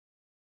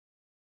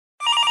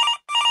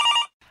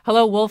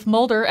Hello, Wolf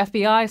Mulder,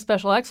 FBI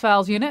Special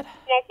X-Files Unit.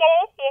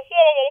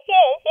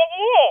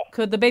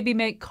 Could the baby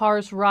make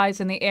cars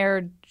rise in the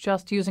air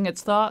just using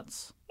its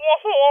thoughts?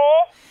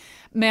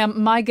 Ma'am,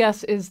 my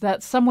guess is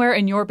that somewhere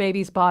in your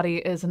baby's body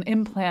is an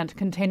implant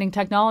containing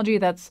technology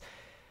that's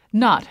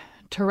not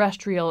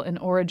terrestrial in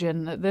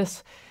origin.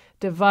 This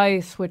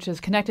device, which is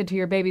connected to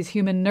your baby's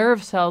human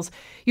nerve cells,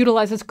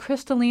 utilizes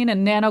crystalline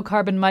and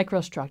nanocarbon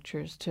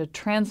microstructures to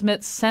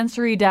transmit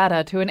sensory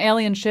data to an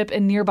alien ship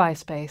in nearby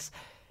space.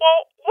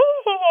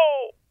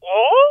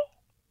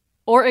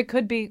 Or it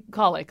could be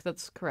colic,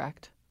 that's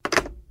correct.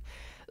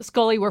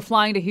 Scully, we're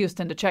flying to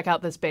Houston to check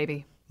out this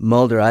baby.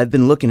 Mulder, I've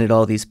been looking at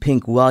all these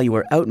pink while you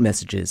were out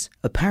messages.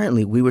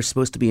 Apparently, we were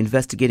supposed to be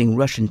investigating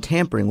Russian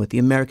tampering with the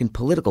American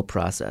political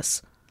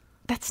process.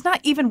 That's not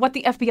even what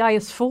the FBI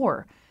is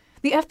for.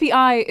 The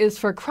FBI is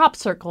for crop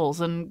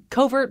circles and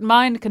covert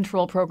mind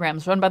control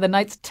programs run by the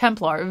Knights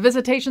Templar,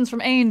 visitations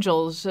from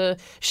angels,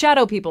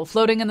 shadow people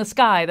floating in the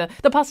sky,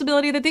 the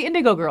possibility that the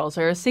Indigo Girls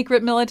are a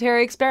secret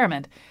military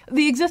experiment,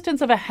 the existence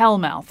of a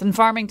hellmouth in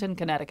Farmington,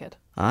 Connecticut.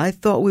 I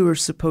thought we were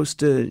supposed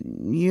to,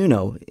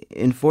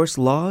 enforce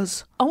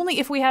laws?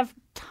 Only if we have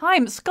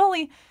time.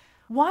 Scully,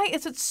 why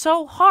is it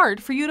so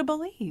hard for you to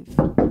believe?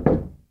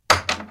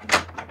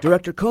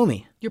 Director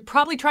Comey. You're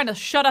probably trying to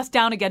shut us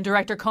down again,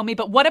 Director Comey,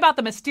 but what about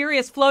the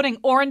mysterious floating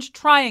orange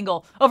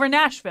triangle over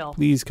Nashville?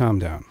 Please calm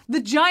down.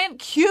 The giant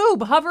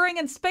cube hovering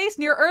in space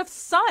near Earth's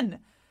sun.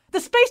 The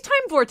space-time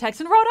vortex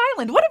in Rhode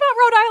Island. What about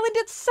Rhode Island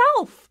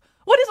itself?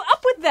 What is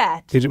up with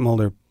that? Agent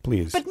Mulder,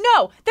 please. But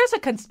no, there's a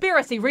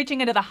conspiracy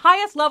reaching into the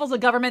highest levels of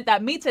government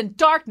that meets in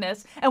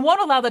darkness and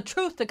won't allow the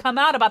truth to come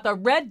out about the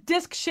red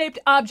disc-shaped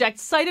object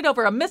sighted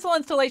over a missile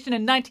installation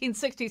in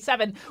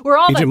 1967 where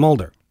all Agent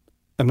Mulder,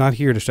 I'm not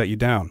here to shut you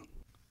down.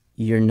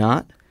 You're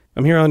not?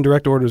 I'm here on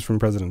direct orders from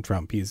President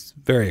Trump. He's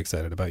very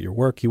excited about your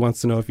work. He wants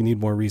to know if you need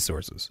more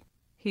resources.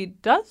 He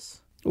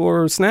does?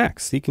 Or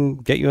snacks. He can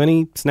get you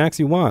any snacks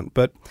you want,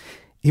 but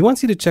he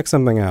wants you to check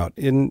something out.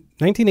 In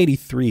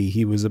 1983,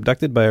 he was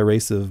abducted by a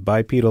race of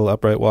bipedal,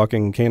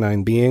 upright-walking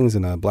canine beings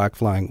in a black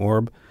flying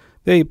orb.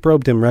 They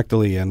probed him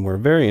rectally and were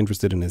very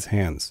interested in his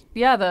hands.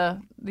 Yeah,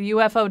 the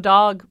UFO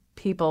dog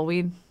people.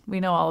 We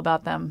know all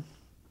about them.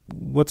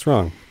 What's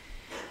wrong?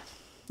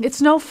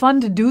 It's no fun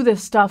to do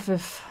this stuff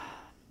if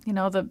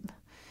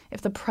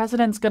the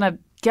president's gonna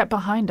get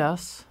behind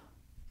us.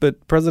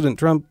 But President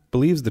Trump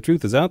believes the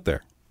truth is out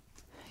there.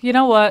 You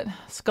know what,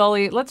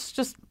 Scully? Let's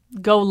just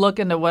go look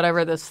into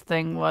whatever this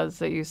thing was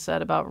that you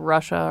said about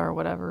Russia or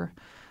whatever.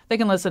 They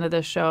can listen to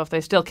this show if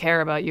they still care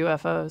about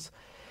UFOs.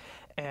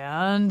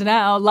 And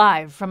now,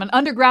 live from an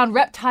underground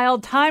reptile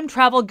time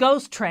travel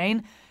ghost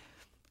train,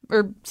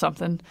 or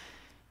something,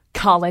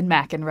 Colin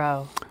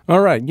McEnroe. All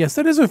right. Yes,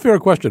 that is a fair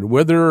question.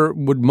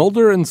 Would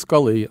Mulder and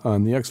Scully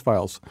on the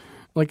X-Files,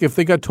 like if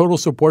they got total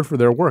support for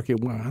their work, I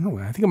don't know.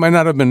 I think it might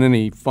not have been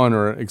any fun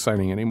or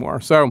exciting anymore.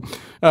 So,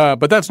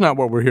 but that's not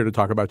what we're here to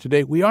talk about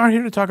today. We are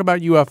here to talk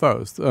about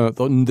UFOs.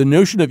 The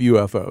notion of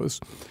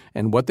UFOs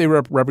and what they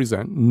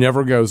represent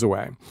never goes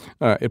away.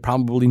 It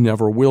probably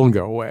never will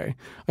go away.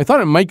 I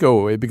thought it might go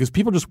away because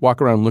people just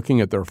walk around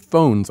looking at their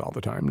phones all the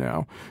time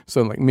now.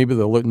 So like maybe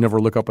they'll never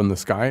look up in the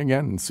sky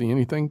again and see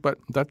anything. But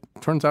that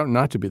turns out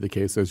not to be the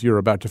case, as you're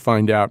about to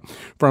find out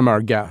from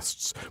our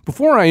guests.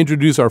 Before I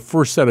introduce our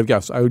first set of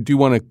guests, I do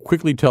want to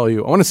quickly tell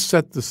you, I want to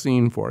set the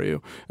scene for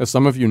you. As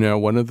some of you know,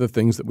 one of the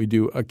things that we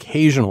do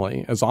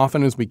occasionally, as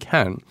often as we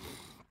can,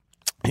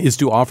 is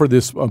to offer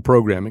this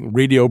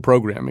radio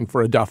programming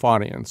for a deaf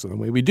audience. And the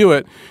way we do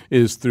it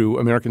is through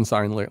American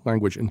Sign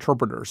Language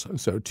interpreters.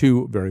 So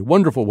two very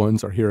wonderful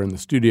ones are here in the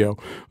studio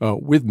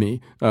with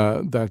me.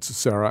 That's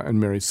Sarah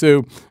and Mary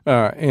Sue.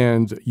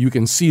 And you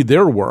can see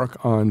their work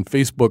on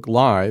Facebook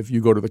Live.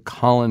 You go to the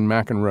Colin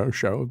McEnroe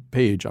Show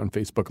page on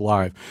Facebook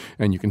Live,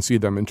 and you can see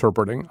them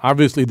interpreting.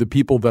 Obviously, the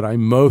people that I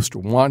most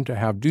want to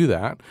have do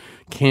that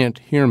can't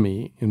hear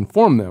me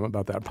inform them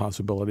about that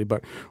possibility,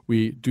 but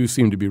we do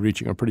seem to be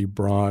reaching a pretty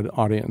broad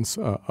audience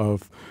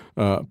of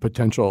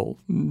potential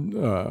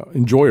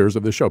enjoyers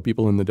of the show,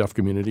 people in the deaf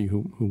community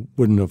who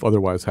wouldn't have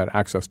otherwise had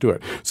access to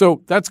it.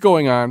 So that's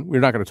going on.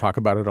 We're not going to talk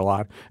about it a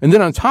lot. And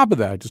then on top of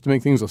that, just to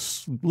make things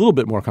a little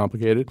bit more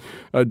complicated,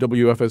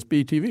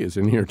 WFSB TV is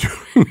in here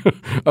doing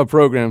a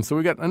program. So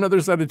we got another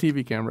set of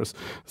TV cameras.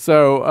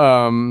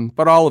 So,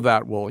 but all of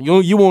that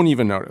you won't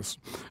even notice.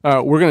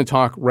 We're going to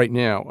talk right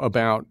now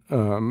about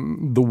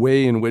the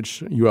way in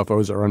which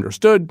UFOs are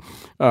understood,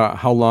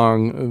 how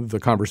long the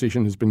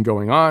conversation has been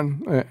going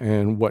on,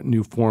 and what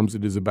new forms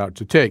it is about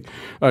to take.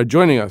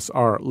 Joining us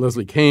are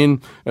Leslie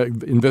Kean,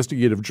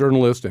 investigative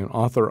journalist and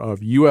author of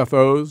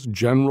UFOs,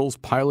 Generals,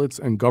 Pilots,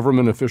 and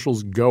Government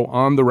Officials Go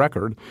on the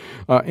Record,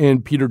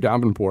 and Peter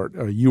Davenport,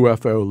 a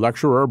UFO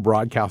lecturer,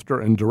 broadcaster,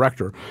 and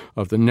director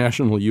of the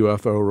National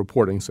UFO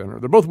Reporting Center.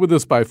 They're both with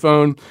us by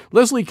phone.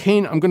 Leslie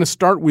Kean, I'm going to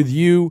start with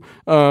you.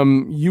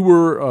 You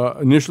were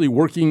initially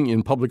working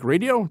in public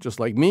radio, just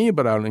like me,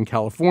 but out in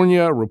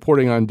California,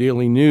 reporting on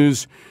daily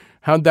news.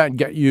 How'd that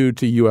get you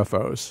to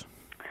UFOs?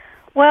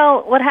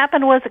 Well, what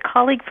happened was a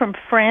colleague from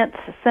France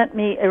sent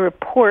me a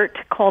report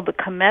called the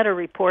Cometa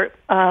Report,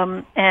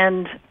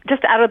 and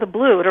just out of the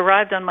blue, it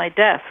arrived on my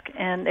desk,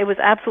 and it was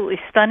absolutely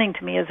stunning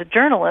to me as a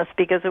journalist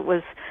because it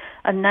was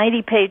a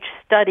 90-page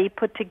study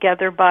put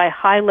together by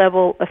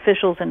high-level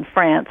officials in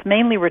France,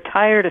 mainly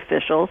retired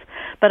officials,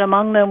 but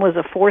among them was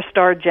a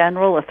 4-star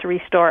general, a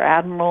 3-star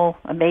admiral,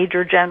 a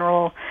major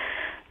general,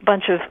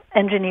 bunch of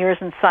engineers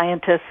and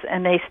scientists,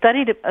 and they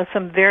studied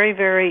some very,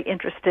 very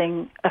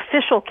interesting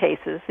official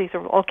cases. These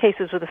are all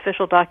cases with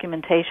official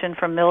documentation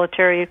from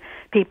military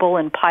people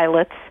and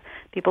pilots,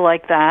 people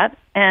like that,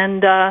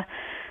 and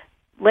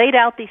laid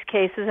out these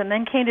cases and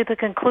then came to the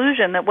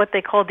conclusion that what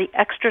they called the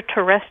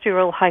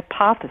extraterrestrial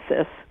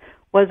hypothesis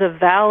was a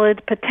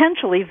valid,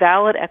 potentially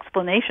valid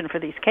explanation for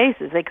these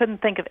cases. They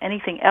couldn't think of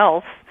anything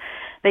else.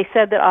 They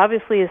said that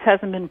obviously this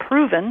hasn't been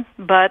proven,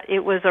 but it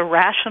was a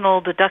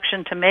rational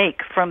deduction to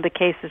make from the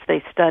cases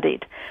they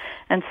studied.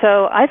 And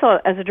so I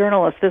thought, as a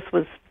journalist, this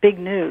was big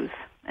news.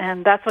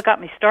 And that's what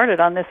got me started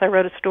on this. I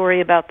wrote a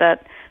story about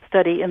that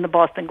study in the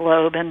Boston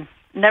Globe and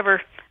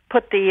never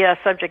put the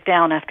subject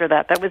down after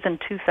that. That was in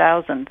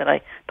 2000 that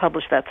I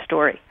published that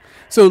story.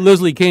 So,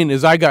 Leslie Kean,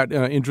 as I got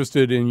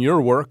interested in your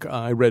work,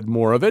 I read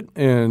more of it,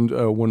 and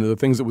one of the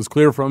things that was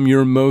clear from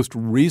your most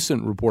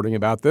recent reporting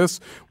about this,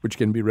 which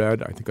can be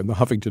read, I think, on the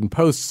Huffington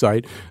Post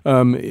site,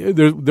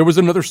 there was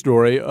another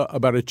story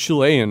about a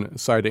Chilean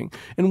sighting.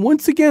 And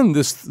once again,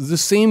 the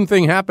same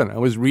thing happened. I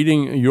was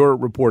reading your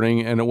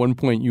reporting, and at one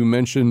point you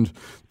mentioned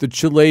the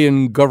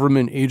Chilean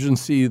government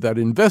agency that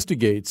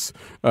investigates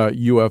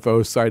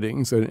UFO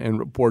sightings and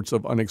reports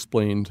of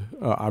unexplained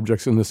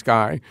objects in the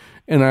sky.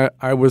 And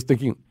I was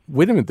thinking,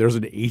 wait a minute, there's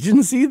an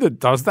agency that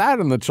does that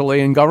in the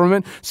Chilean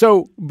government?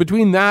 So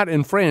between that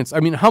and France, I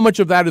mean, how much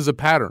of that is a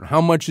pattern?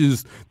 How much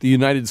is the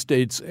United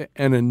States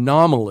an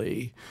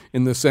anomaly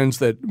in the sense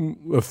that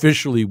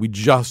officially we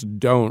just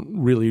don't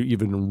really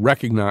even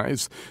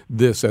recognize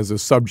this as a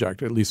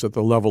subject, at least at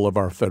the level of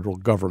our federal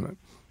government?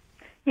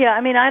 Yeah,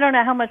 I mean, I don't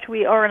know how much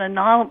we are an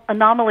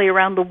anomaly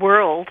around the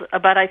world,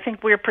 but I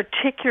think we're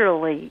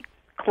particularly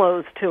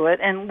closed to it,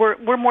 and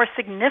we're more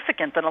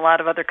significant than a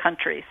lot of other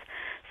countries.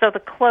 So the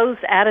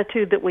closed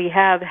attitude that we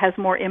have has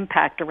more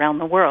impact around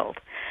the world.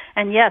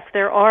 And yes,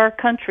 there are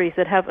countries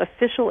that have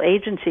official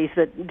agencies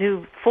that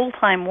do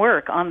full-time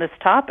work on this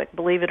topic,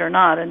 believe it or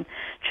not. And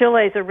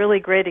Chile is a really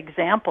great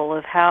example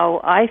of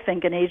how I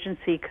think an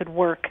agency could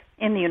work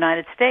in the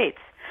United States,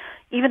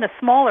 even a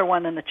smaller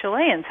one than the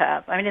Chileans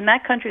have. I mean, in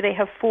that country, they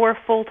have 4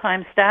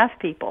 full-time staff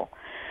people.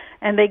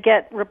 And they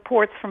get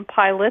reports from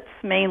pilots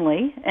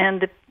mainly,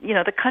 and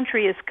the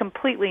country is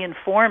completely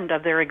informed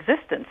of their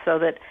existence, so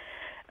that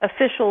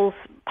officials,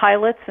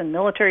 pilots, and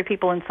military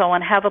people and so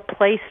on have a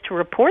place to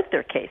report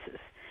their cases.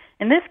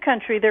 In this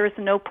country, there is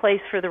no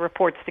place for the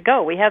reports to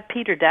go. We have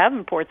Peter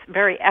Davenport's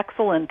very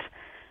excellent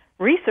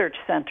research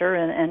center,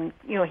 and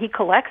he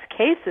collects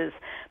cases,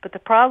 but the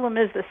problem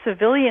is the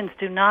civilians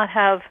do not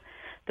have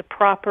the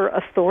proper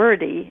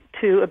authority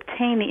to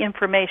obtain the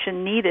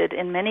information needed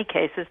in many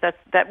cases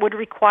that would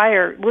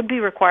be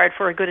required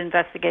for a good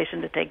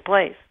investigation to take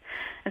place.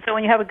 And so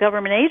when you have a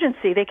government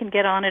agency, they can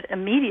get on it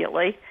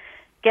immediately,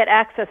 get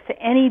access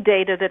to any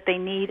data that they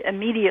need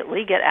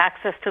immediately, get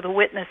access to the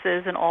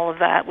witnesses and all of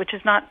that, which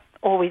is not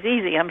always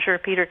easy. I'm sure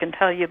Peter can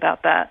tell you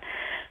about that.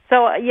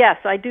 So, yes,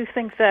 I do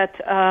think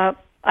that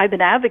I've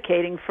been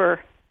advocating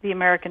for the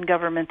American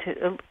government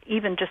to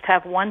even just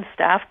have one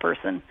staff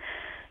person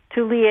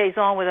to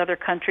liaison with other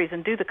countries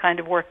and do the kind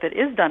of work that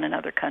is done in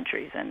other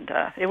countries. And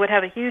it would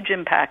have a huge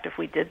impact if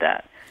we did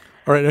that.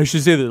 All right, I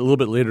should say that a little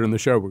bit later in the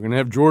show, we're going to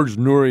have George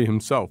Noory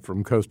himself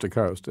from Coast to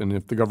Coast. And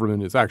if the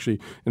government is actually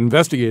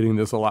investigating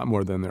this a lot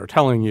more than they're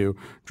telling you,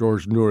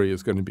 George Noory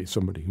is going to be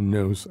somebody who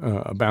knows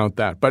about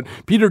that. But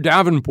Peter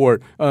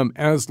Davenport,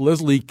 as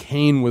Leslie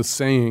Kean was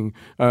saying,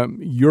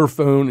 your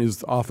phone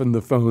is often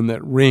the phone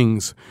that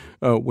rings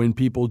when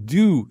people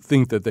do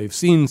think that they've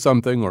seen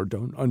something or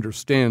don't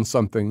understand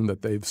something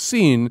that they've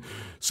seen.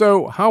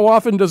 So how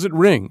often does it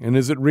ring? And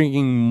is it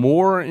ringing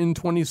more in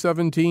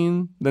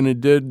 2017 than it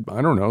did,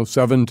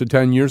 7 to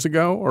 10 years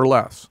ago or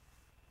less?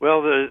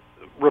 Well, the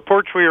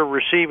reports we are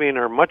receiving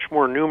are much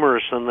more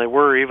numerous than they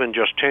were even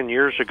just 10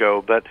 years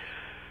ago. But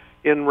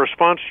in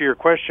response to your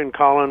question,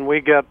 Colin, we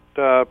get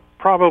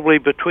probably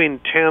between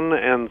 10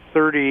 and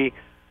 30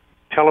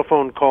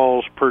 telephone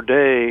calls per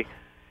day.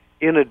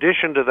 In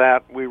addition to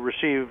that, we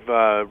receive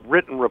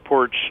written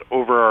reports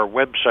over our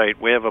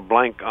website. We have a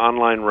blank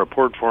online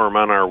report form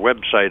on our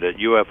website at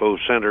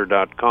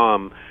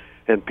ufocenter.com,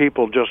 and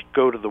people just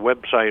go to the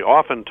website,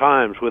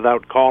 oftentimes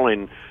without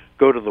calling,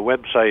 go to the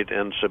website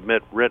and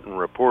submit written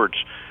reports.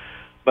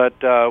 But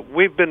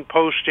we've been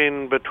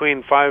posting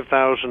between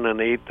 5,000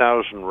 and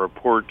 8,000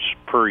 reports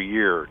per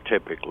year,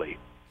 typically.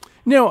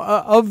 Now,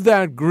 of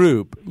that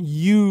group,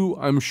 you,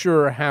 I'm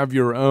sure, have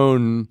your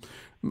own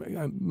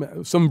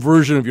some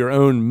version of your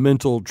own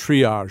mental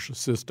triage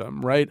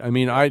system, right? I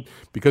mean,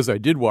 because I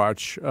did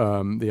watch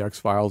the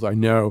X-Files, I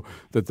know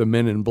that the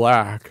Men in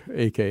Black,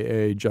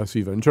 a.k.a.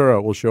 Jesse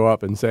Ventura, will show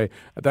up and say,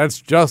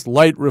 that's just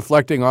light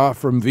reflecting off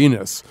from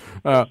Venus.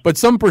 But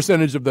some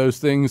percentage of those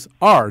things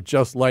are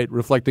just light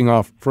reflecting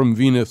off from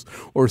Venus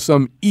or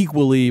some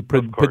equally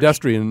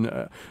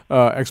pedestrian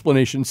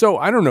explanation. So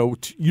I don't know,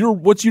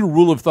 what's your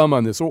rule of thumb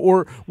on this?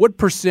 Or what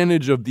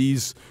percentage of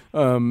these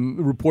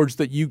reports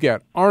that you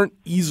get aren't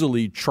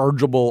easily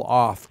chargeable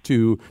off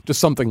to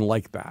something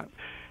like that?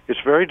 It's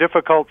very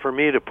difficult for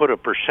me to put a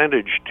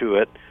percentage to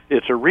it.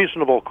 It's a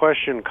reasonable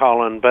question,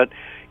 Colin, but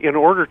in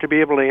order to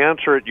be able to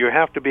answer it, you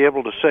have to be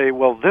able to say,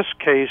 well, this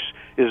case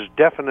is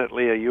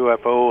definitely a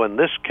UFO and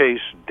this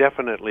case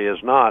definitely is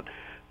not.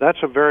 That's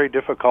a very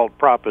difficult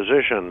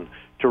proposition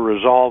to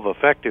resolve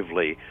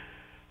effectively.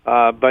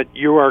 But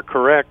you are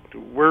correct.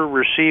 We're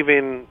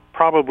receiving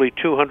probably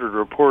 200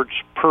 reports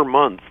per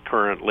month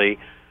currently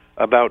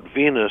about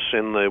Venus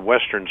in the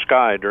western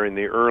sky during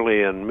the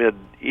early and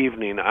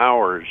mid-evening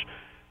hours.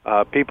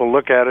 People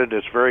look at it,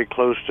 it's very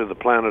close to the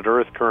planet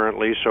Earth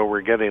currently, so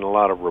we're getting a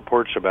lot of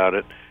reports about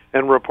it,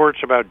 and reports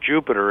about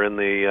Jupiter in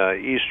the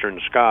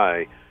eastern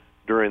sky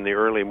during the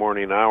early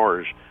morning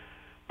hours.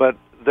 But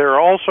there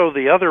are also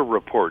the other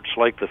reports,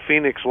 like the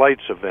Phoenix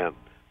Lights event.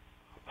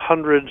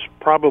 Hundreds,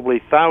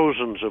 probably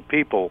thousands of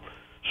people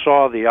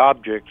saw the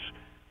objects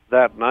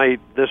that night.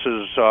 This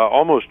is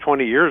almost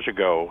 20 years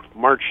ago,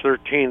 March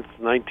 13th,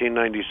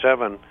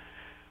 1997.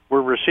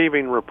 We're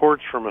receiving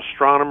reports from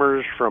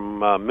astronomers, from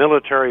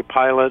military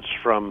pilots,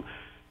 from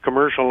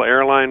commercial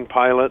airline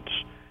pilots,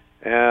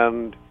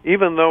 and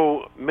even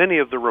though many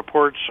of the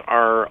reports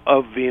are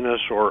of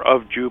Venus or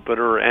of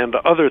Jupiter and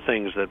other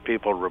things that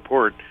people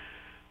report,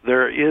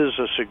 there is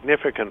a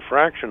significant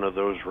fraction of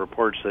those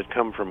reports that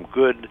come from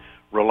good,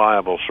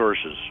 reliable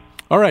sources.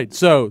 All right,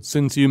 so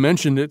since you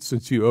mentioned it,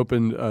 since you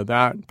opened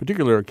that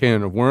particular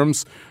can of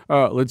worms,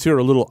 let's hear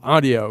a little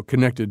audio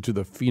connected to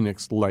the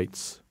Phoenix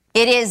Lights.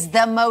 It is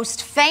the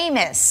most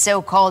famous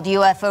so-called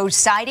UFO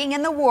sighting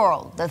in the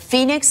world, the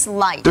Phoenix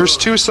Lights. There's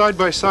two side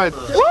by side.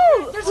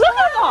 Woo! Look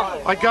at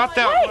them! I got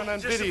that one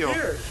on video.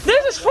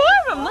 There's 4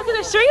 of them. Look at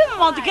there's 3 of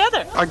them all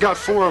together. I got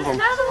 4 of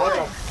them.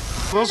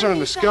 Those are in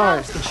the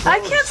sky. I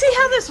can't see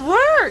how this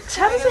works.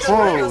 How does this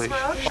work?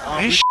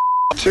 Holy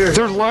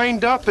they're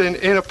lined up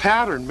in a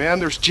pattern, man.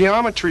 There's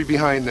geometry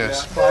behind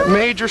this.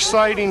 Major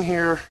sighting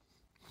here.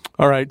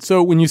 All right,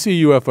 so when you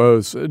see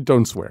UFOs,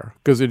 don't swear,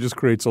 because it just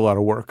creates a lot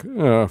of work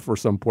for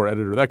some poor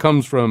editor. That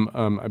comes from,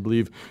 I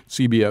believe,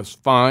 CBS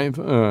 5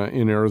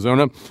 in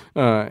Arizona,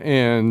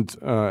 and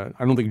I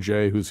don't think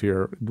Jay, who's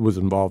here, was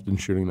involved in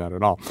shooting that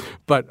at all.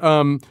 But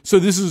so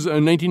this is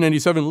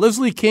 1997.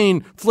 Leslie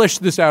Kean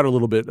fleshed this out a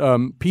little bit.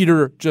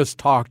 Peter just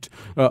talked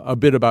a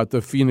bit about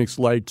the Phoenix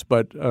Lights,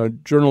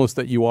 but journalist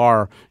that you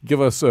are,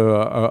 give us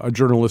a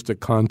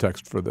journalistic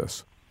context for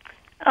this.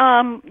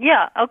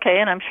 Yeah, okay,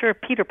 and I'm sure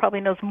Peter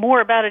probably knows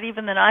more about it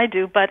even than I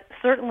do, but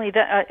certainly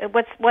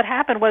what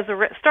happened was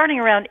starting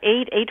around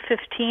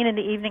 8:15 in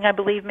the evening, I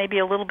believe, maybe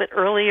a little bit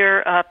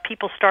earlier,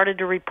 people started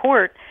to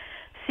report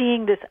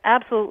seeing this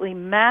absolutely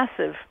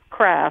massive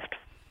craft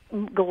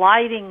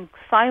gliding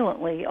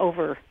silently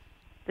over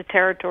the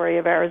territory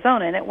of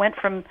Arizona, and it went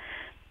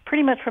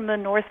pretty much from the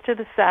north to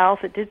the south.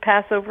 It did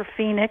pass over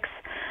Phoenix,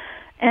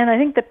 and I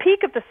think the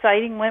peak of the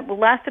sighting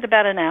lasted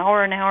about an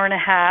hour and a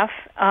half.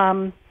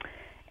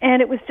 And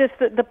it was just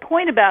the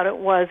point about it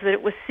was that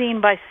it was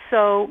seen by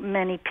so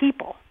many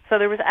people. So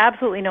there was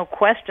absolutely no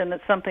question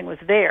that something was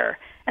there.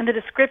 And the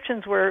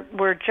descriptions were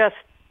just,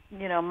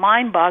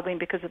 mind-boggling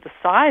because of the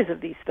size of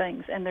these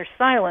things and their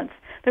silence.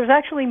 There was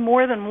actually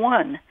more than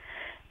one.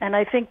 And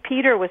I think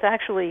Peter was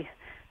actually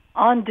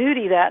on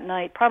duty that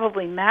night,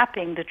 probably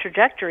mapping the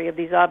trajectory of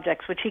these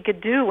objects, which he could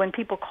do when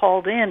people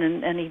called in,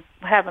 and he'd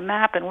have a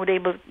map and would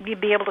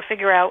be able to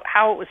figure out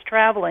how it was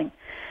traveling.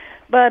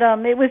 But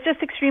it was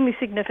just extremely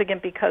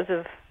significant because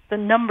of the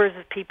numbers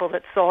of people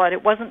that saw it.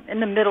 It wasn't in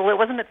the middle. It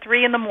wasn't at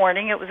 3 in the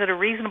morning. It was at a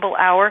reasonable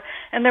hour.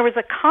 And there was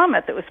a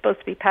comet that was supposed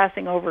to be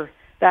passing over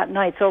that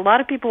night. So a lot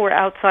of people were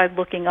outside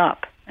looking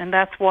up, and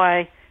that's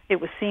why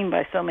it was seen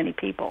by so many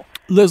people.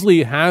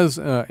 Leslie, has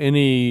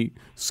any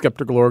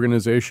skeptical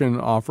organization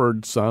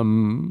offered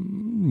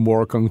some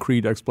more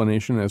concrete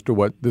explanation as to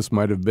what this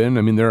might have been?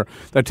 I mean,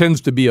 that tends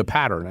to be a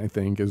pattern, I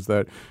think, is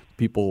that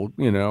people,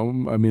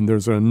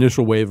 there's an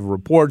initial wave of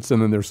reports,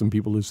 and then there's some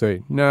people who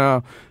say,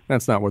 no,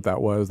 that's not what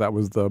that was. That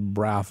was the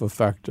Braff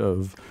effect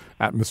of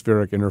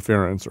atmospheric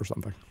interference or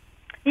something.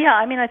 Yeah,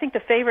 I think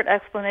the favorite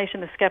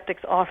explanation the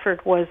skeptics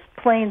offered was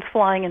planes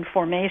flying in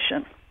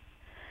formation.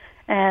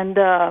 And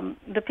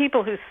the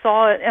people who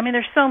saw it,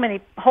 there's so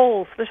many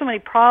holes, there's so many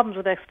problems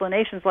with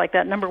explanations like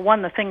that. Number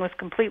one, the thing was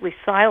completely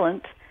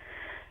silent.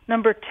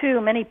 Number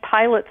two, many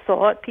pilots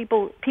saw it.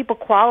 People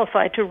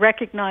qualified to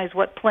recognize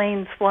what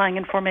planes flying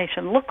in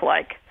formation look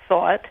like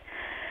saw it.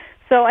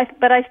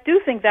 But I do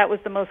think that was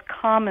the most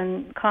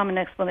common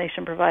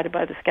explanation provided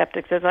by the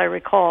skeptics, as I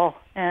recall.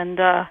 And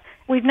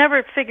we've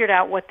never figured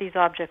out what these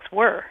objects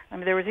were.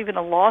 There was even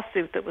a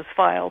lawsuit that was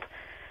filed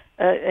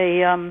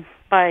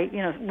by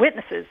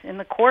witnesses in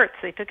the courts.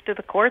 They took it to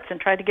the courts and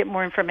tried to get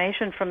more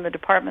information from the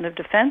Department of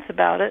Defense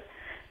about it.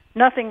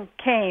 Nothing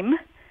came,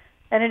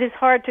 and it's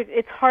hard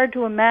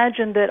to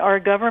imagine that our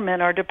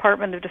government, our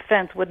Department of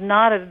Defense, would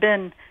not have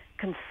been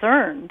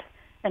concerned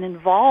and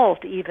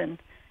involved even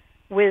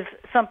with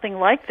something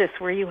like this,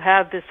 where you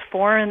have this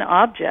foreign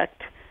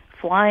object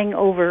flying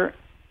over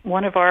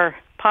one of our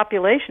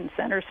population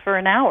centers for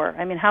an hour.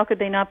 I mean, how could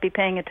they not be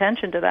paying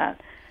attention to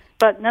that?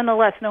 But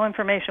nonetheless, no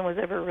information was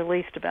ever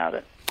released about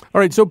it. All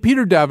right, so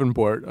Peter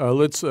Davenport,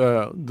 let's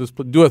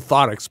do a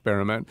thought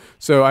experiment.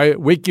 So I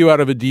wake you out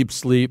of a deep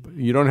sleep.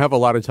 You don't have a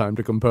lot of time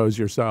to compose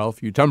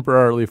yourself. You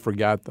temporarily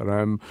forget that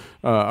I'm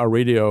a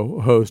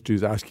radio host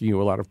who's asking you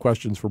a lot of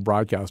questions for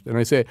broadcast. And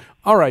I say,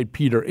 all right,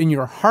 Peter, in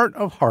your heart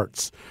of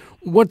hearts,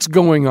 what's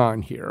going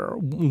on here?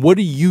 What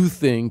do you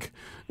think,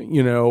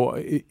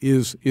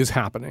 is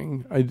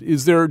happening?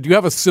 Do you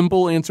have a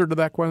simple answer to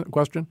that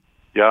question?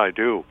 Yeah, I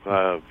do.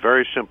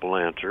 Very simple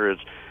answer. It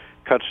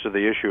cuts to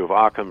the issue of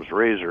Occam's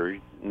razor,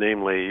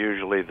 namely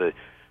usually the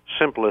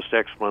simplest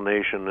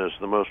explanation is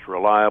the most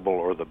reliable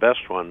or the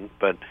best one,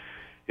 but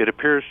it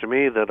appears to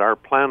me that our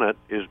planet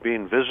is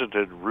being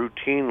visited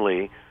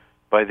routinely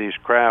by these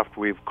craft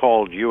we've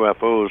called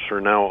UFOs for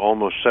now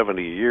almost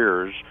 70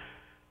 years.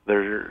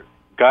 They're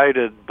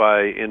guided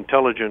by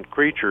intelligent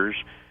creatures,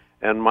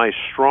 and my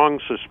strong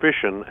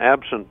suspicion,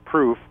 absent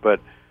proof, but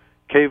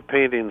cave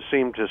paintings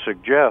seem to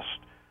suggest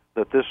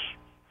that this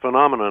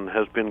phenomenon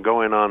has been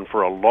going on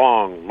for a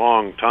long,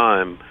 long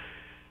time,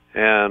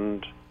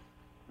 and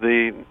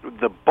the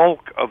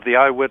bulk of the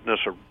eyewitness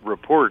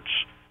reports,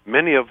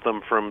 many of them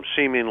from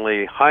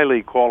seemingly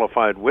highly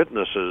qualified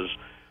witnesses,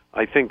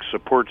 I think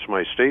supports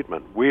my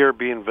statement. We are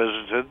being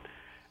visited,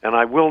 and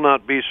I will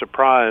not be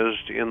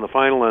surprised in the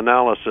final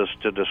analysis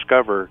to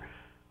discover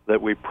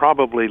that we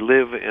probably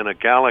live in a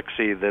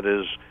galaxy that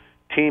is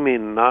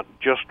teeming not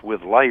just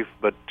with life,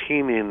 but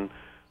teeming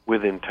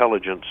with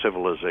intelligent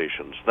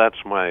civilizations. That's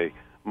my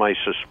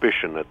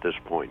suspicion at this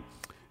point.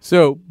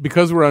 So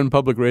because we're on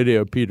public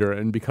radio, Peter,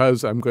 and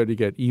because I'm going to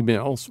get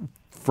emails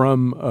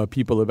from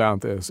people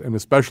about this, and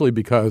especially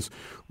because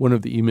one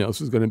of the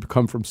emails is going to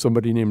come from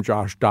somebody named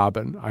Josh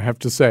Dobbin, I have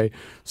to say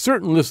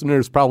certain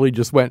listeners probably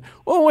just went,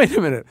 oh, wait a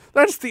minute,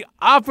 that's the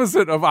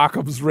opposite of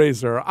Occam's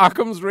razor.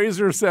 Occam's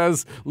razor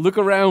says look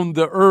around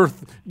the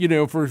earth,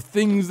 for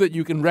things that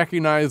you can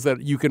recognize,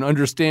 that you can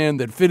understand,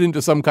 that fit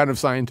into some kind of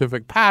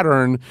scientific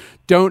pattern.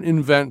 Don't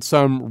invent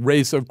some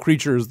race of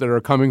creatures that are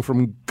coming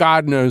from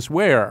God knows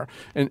where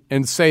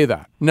and say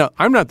that. No,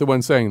 I'm not the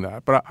one saying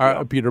that,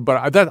 but Peter.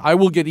 But I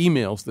will get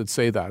emails that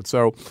say that.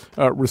 So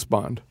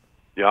respond.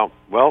 Yeah,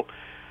 well,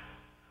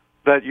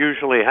 that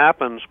usually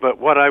happens. But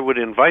what I would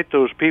invite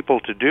those people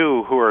to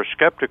do who are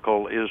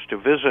skeptical is to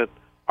visit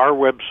our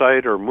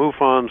website or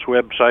MUFON's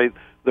website.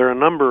 There are a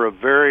number of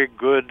very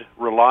good,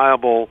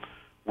 reliable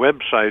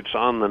websites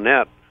on the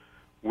net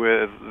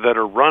that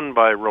are run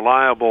by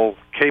reliable,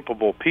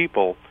 capable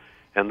people,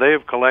 and they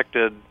have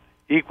collected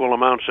equal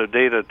amounts of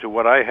data to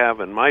what I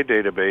have in my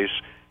database.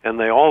 And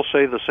they all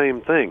say the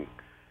same thing,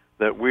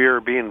 that we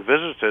are being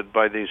visited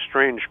by these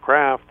strange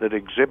craft that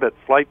exhibit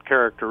flight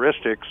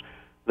characteristics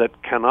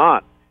that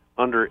cannot,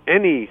 under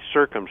any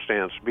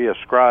circumstance, be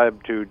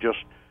ascribed to just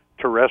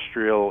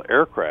terrestrial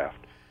aircraft.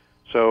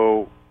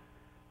 So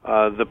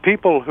the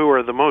people who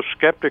are the most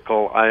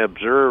skeptical, I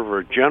observe,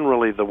 are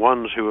generally the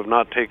ones who have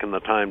not taken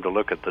the time to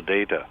look at the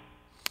data.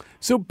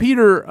 So,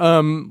 Peter,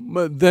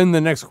 then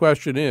the next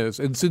question is,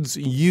 and since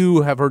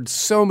you have heard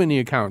so many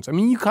accounts, I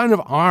mean, you kind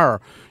of are,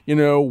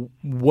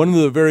 one of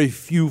the very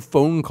few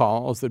phone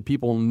calls that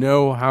people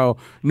know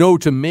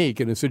to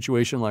make in a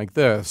situation like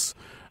this.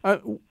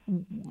 And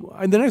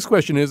the next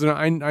question is,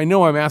 and I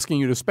know I'm asking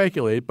you to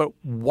speculate, but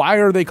why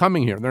are they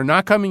coming here? They're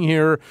not coming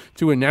here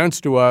to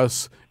announce to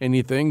us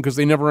anything because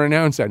they never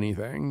announce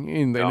anything.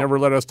 And they never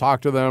let us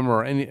talk to them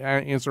or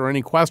answer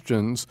any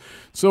questions.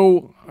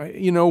 So,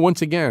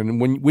 once again,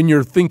 when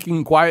you're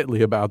thinking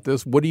quietly about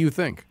this, what do you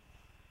think?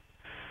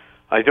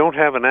 I don't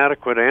have an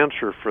adequate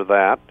answer for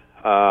that.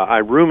 I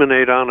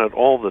ruminate on it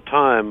all the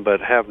time,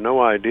 but have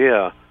no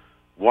idea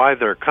why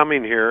they're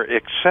coming here,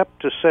 except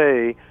to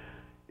say,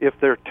 if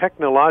they're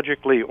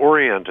technologically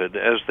oriented,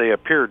 as they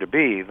appear to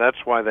be, that's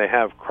why they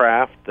have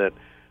craft that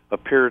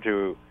appear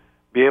to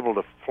be able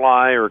to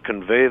fly or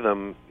convey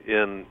them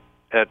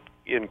at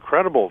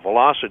incredible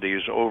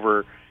velocities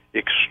over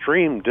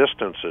extreme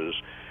distances.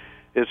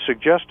 It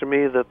suggests to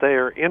me that they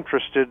are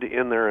interested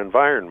in their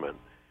environment,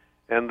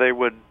 and they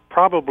would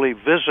probably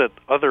visit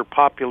other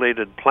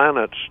populated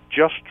planets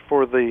just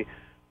for the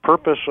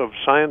purpose of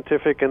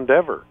scientific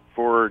endeavor,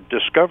 for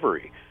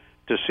discovery,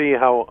 to see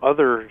how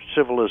other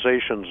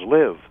civilizations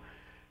live.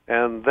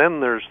 And then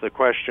there's the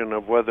question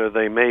of whether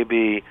they may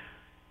be,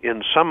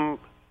 in some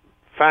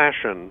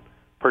fashion,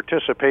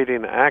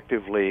 participating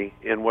actively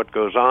in what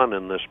goes on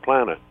in this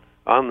planet,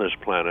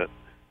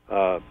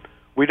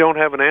 We don't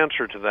have an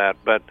answer to that,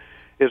 but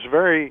it's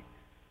very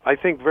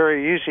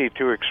easy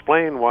to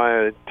explain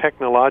why a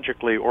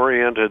technologically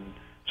oriented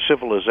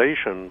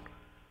civilization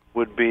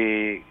would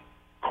be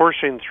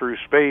coursing through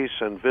space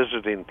and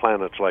visiting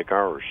planets like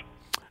ours.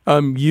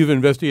 You've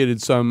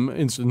investigated some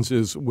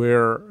instances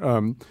where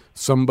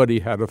somebody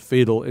had a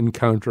fatal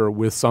encounter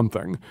with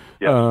something.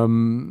 Yes.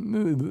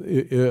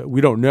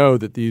 We don't know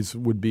that these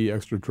would be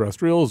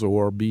extraterrestrials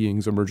or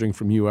beings emerging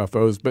from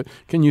UFOs, but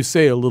can you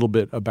say a little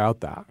bit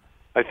about that?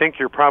 I think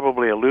you're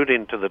probably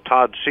alluding to the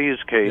Todd Seas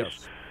case.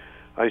 Yes.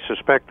 I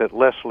suspect that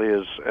Leslie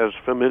is as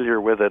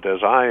familiar with it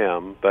as I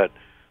am, but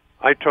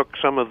I took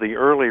some of the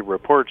early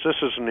reports.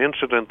 This is an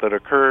incident that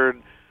occurred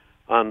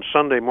on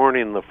Sunday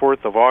morning, the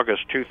 4th of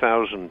August,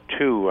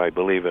 2002, I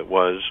believe it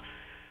was.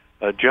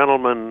 A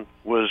gentleman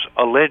was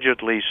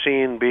allegedly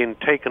seen being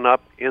taken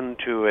up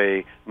into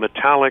a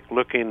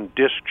metallic-looking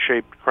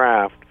disc-shaped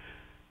craft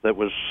that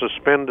was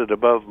suspended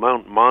above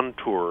Mount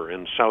Montour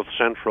in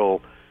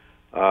south-central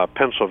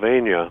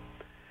Pennsylvania.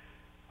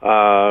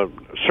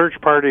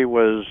 Search party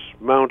was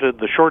mounted.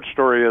 The short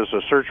story is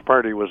a search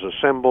party was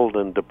assembled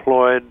and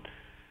deployed.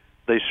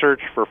 They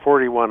searched for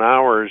 41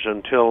 hours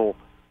until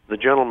the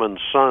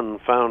gentleman's son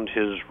found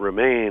his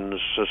remains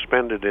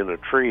suspended in a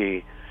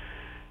tree.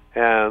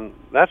 And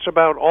that's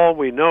about all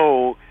we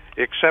know,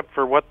 except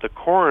for what the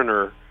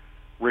coroner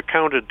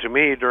recounted to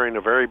me during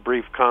a very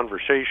brief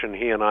conversation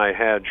he and I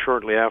had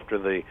shortly after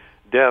the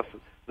death.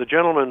 The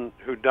gentleman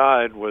who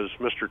died was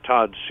Mr.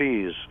 Todd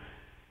Seas.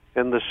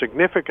 And the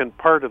significant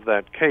part of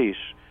that case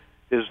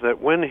is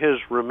that when his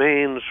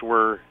remains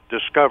were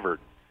discovered,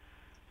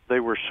 they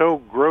were so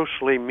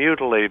grossly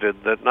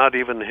mutilated that not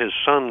even his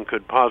son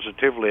could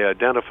positively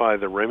identify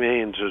the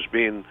remains as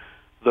being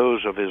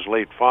those of his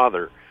late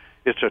father.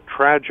 It's a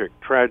tragic,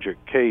 tragic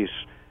case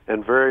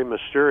and very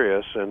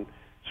mysterious, and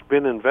it's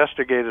been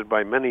investigated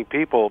by many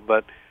people,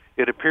 but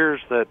it appears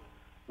that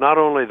not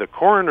only the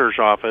coroner's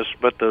office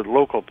but the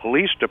local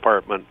police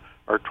department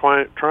are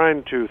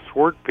trying to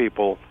thwart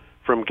people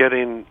from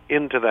getting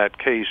into that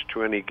case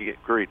to any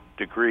great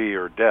degree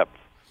or depth.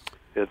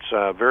 It's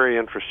a very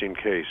interesting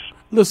case.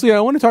 Leslie, I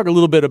want to talk a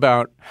little bit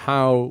about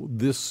how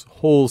this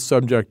whole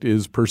subject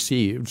is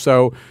perceived.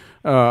 So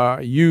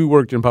you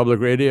worked in public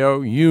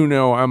radio. You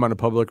know I'm on a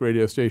public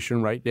radio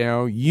station right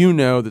now. You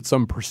know that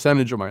some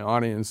percentage of my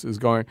audience is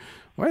going,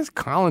 why is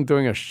Colin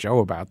doing a show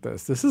about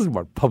this? This is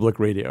what public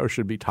radio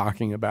should be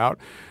talking about.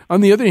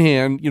 On the other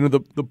hand, you know,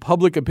 the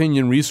public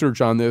opinion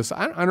research on this,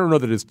 I don't know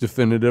that it's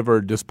definitive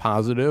or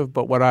dispositive,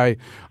 but what I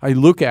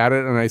look at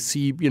it and I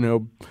see, you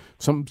know,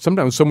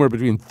 sometimes somewhere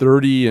between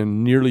 30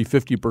 and nearly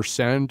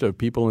 50% of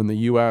people in the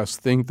U.S.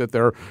 think that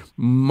there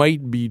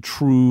might be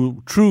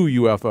true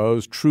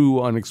UFOs,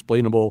 true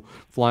unexplainable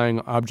flying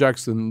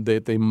objects, and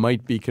that they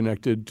might be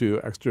connected to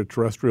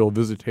extraterrestrial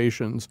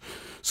visitations.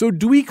 So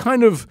do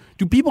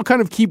people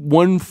kind of keep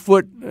one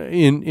foot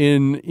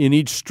in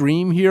each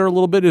stream here a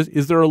little bit?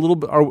 Is there a little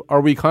bit?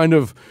 Are we kind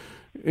of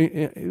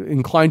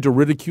inclined to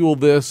ridicule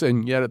this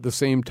and yet at the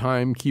same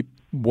time keep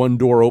one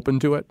door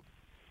open to it?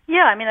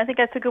 Yeah, I mean, I think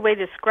that's a good way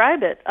to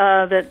describe it,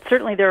 that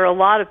certainly there are a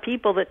lot of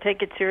people that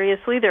take it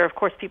seriously. There are, of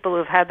course, people who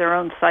have had their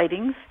own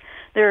sightings.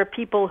 There are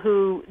people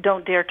who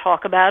don't dare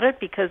talk about it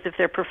because if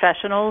they're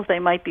professionals, they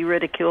might be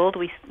ridiculed.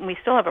 We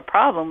still have a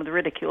problem with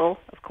ridicule,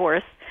 of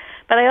course.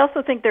 But I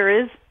also think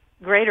there is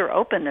greater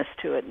openness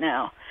to it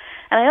now.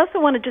 And I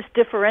also want to just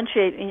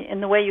differentiate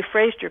in the way you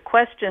phrased your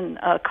question,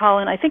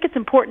 Colin. I think it's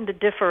important to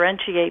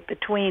differentiate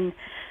between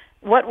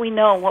what we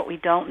know and what we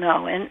don't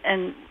know.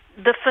 And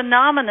the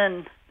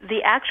phenomenon,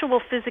 the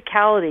actual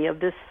physicality of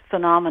this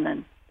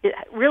phenomenon, it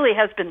really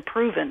has been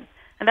proven.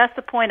 And that's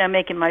the point I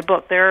make in my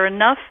book. There are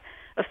enough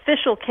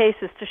official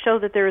cases to show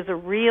that there is a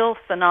real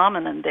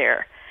phenomenon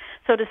there.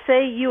 So to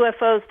say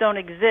UFOs don't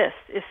exist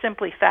is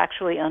simply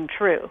factually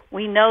untrue.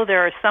 We know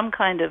there are some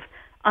kind of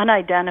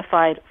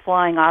unidentified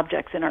flying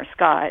objects in our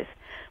skies.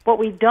 What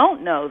we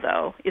don't know,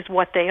 though, is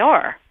what they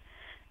are.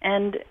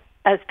 And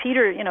as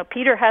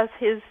Peter has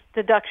his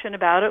deduction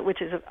about it,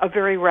 which is a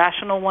very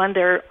rational one.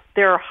 There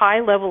are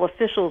high-level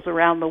officials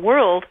around the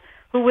world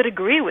who would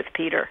agree with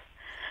Peter.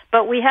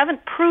 But we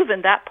haven't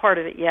proven that part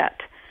of it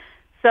yet.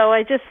 So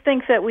I just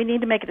think that we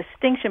need to make a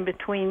distinction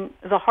between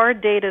the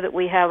hard data that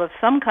we have of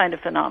some kind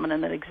of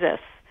phenomenon that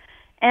exists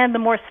and the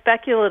more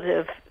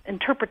speculative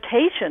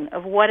interpretation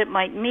of what it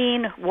might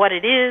mean, what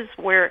it is,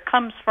 where it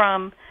comes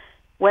from,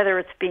 whether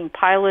it's being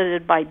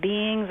piloted by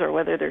beings or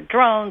whether they're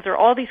drones, or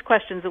all these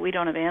questions that we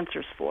don't have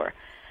answers for.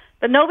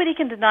 But nobody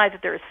can deny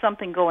that there is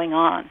something going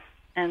on.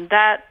 And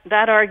that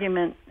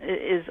argument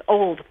is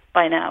old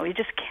by now. You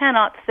just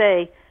cannot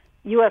say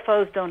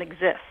UFOs don't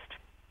exist.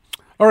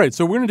 All right,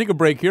 so we're going to take a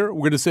break here.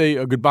 We're going to say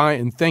goodbye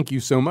and thank you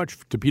so much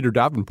to Peter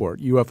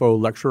Davenport,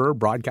 UFO lecturer,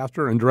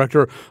 broadcaster, and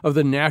director of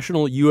the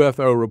National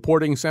UFO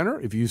Reporting Center.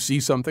 If you see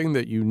something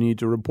that you need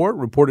to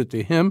report it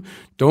to him.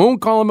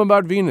 Don't call him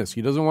about Venus.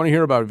 He doesn't want to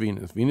hear about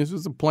Venus. Venus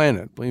is a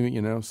planet,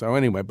 So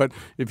anyway, but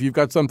if you've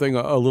got something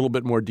a little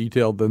bit more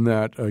detailed than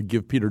that,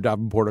 give Peter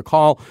Davenport a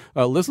call.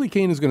 Leslie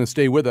Kean is going to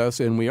stay with us,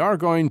 and we are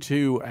going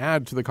to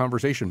add to the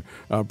conversation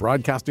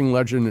broadcasting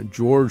legend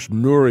George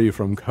Noory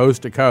from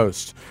Coast to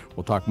Coast.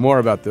 We'll talk more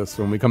about this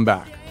when we come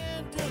back.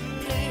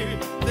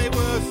 They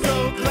were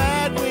so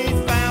glad we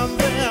found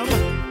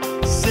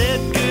them.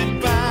 Said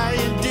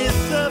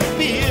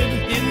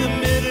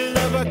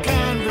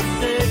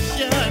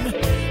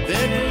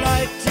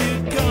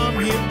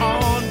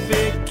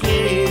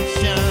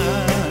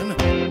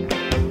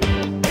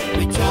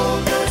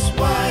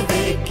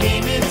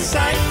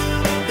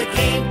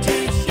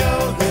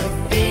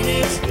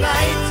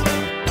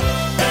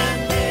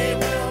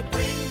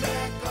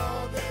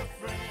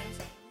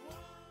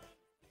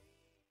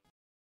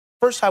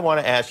First, I want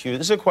to ask you,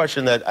 this is a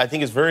question that I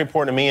think is very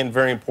important to me and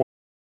very important.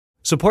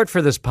 Support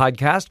for this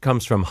podcast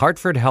comes from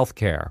Hartford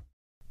Healthcare.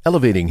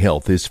 Elevating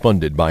Health is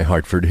funded by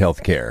Hartford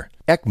Healthcare.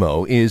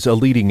 ECMO is a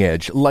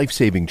leading-edge,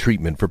 life-saving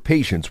treatment for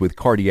patients with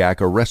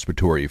cardiac or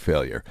respiratory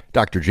failure.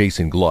 Dr.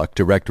 Jason Gluck,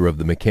 director of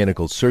the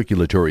Mechanical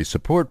Circulatory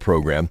Support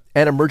Program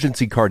and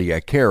Emergency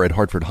Cardiac Care at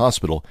Hartford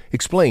Hospital,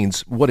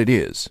 explains what it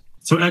is.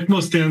 So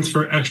ECMO stands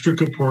for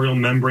extracorporeal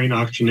membrane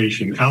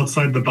oxygenation,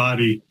 outside the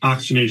body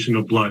oxygenation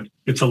of blood.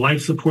 It's a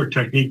life support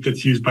technique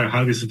that's used by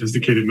highly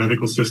sophisticated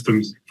medical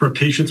systems for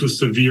patients with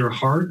severe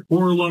heart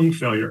or lung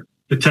failure.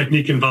 The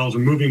technique involves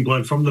removing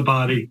blood from the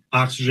body,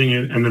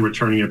 oxygenating it, and then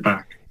returning it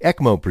back.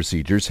 ECMO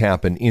procedures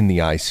happen in the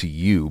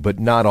ICU, but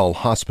not all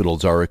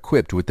hospitals are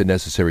equipped with the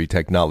necessary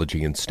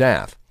technology and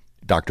staff.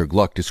 Dr.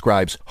 Gluck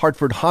describes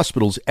Hartford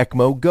Hospital's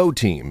ECMO Go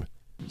team.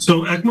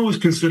 So ECMO is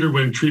considered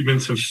when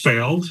treatments have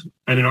failed,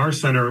 and in our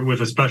center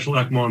with a special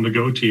ECMO on the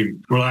Go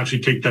team, we'll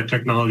actually take that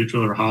technology to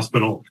their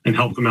hospital and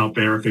help them out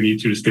there if they need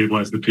to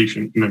stabilize the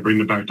patient and then bring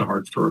them back to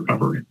Hartford for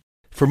recovery.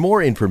 For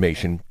more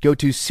information, go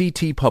to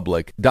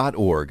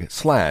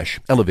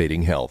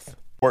ctpublic.org/elevatinghealth.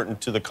 Important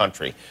to the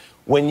country.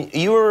 When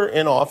you were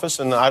in office,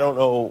 and I don't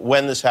know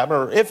when this happened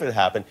or if it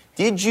happened,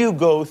 did you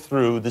go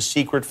through the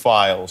secret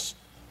files,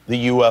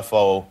 the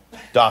UFO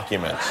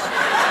documents?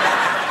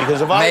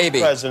 Because if I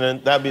was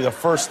president, that'd be the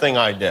first thing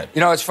I did.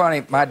 You know, it's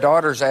funny. My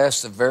daughters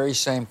asked the very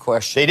same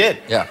question. They did?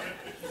 Yeah.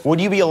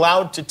 Would you be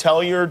allowed to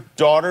tell your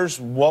daughters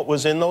what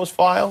was in those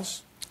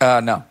files?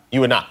 No.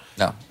 You would not?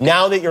 No.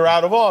 Now that you're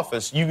out of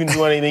office, you can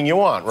do anything you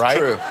want, right?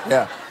 True,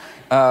 yeah.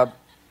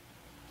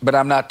 But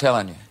I'm not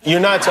telling you. You're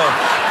not telling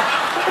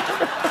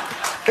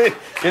me.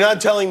 You're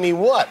not telling me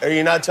what? Are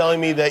you not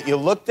telling me that you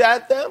looked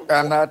at them?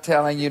 I'm not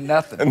telling you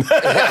nothing.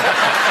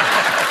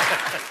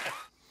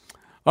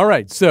 All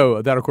right.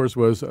 So that, of course,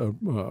 was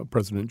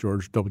President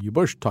George W.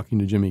 Bush talking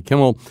to Jimmy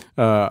Kimmel,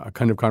 a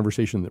kind of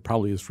conversation that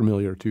probably is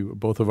familiar to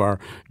both of our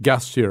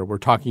guests here. We're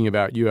talking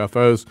about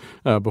UFOs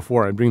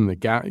before I bring the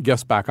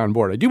guests back on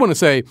board. I do want to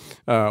say,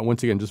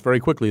 once again, just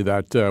very quickly,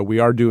 that we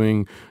are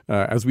doing,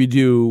 as we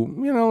do,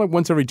 like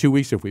once every 2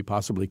 weeks if we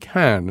possibly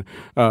can,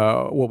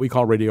 what we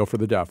call Radio for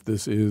the Deaf.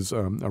 This is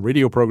a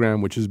radio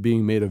program which is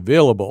being made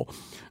available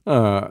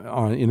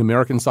in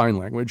American Sign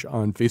Language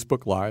on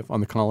Facebook Live,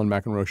 on the Colin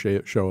McEnroe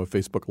Show of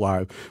Facebook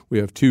Live. We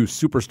have two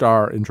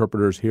superstar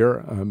interpreters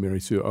here, Mary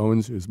Sue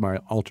Owens, who's my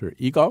alter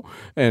ego,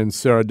 and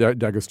Sarah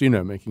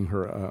D'Agostino making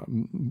her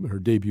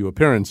debut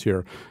appearance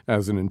here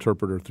as an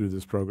interpreter through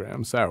this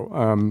program.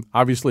 So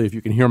obviously, if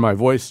you can hear my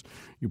voice,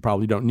 you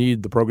probably don't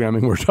need the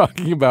programming we're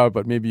talking about,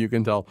 but maybe you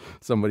can tell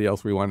somebody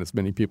else. We want as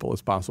many people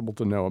as possible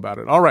to know about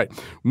it. All right,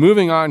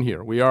 moving on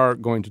here. We are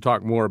going to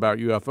talk more about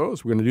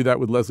UFOs. We're going to do that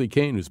with Leslie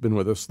Kane, who's been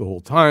with us the whole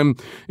time,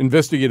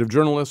 investigative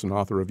journalist and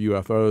author of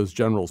UFOs,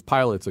 Generals,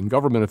 Pilots, and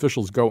Government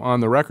Officials Go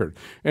on the Record.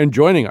 And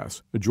joining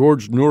us,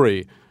 George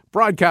Noory,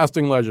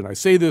 broadcasting legend. I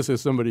say this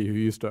as somebody who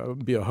used to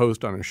be a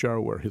host on a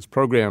show where his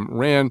program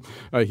ran.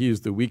 He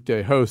is the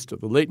weekday host of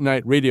the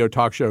late-night radio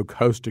talk show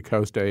Coast to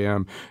Coast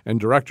AM and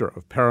director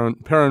of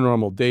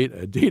Paranormal Date,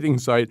 a dating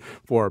site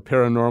for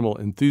paranormal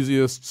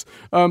enthusiasts.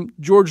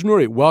 George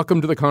Noory, welcome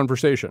to the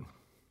conversation.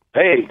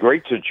 Hey,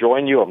 great to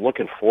join you. I'm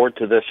looking forward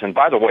to this. And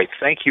by the way,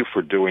 thank you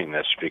for doing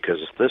this because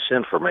this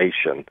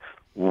information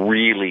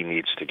really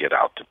needs to get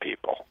out to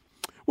people.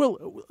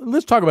 Well,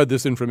 let's talk about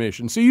this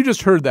information. So you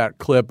just heard that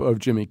clip of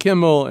Jimmy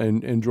Kimmel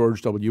and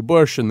George W.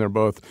 Bush, and they're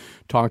both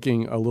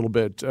talking a little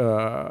bit,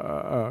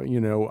 out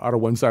of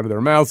one side of their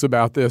mouths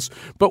about this.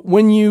 But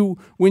when you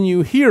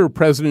hear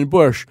President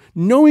Bush,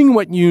 knowing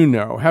what you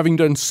know, having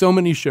done so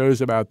many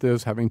shows about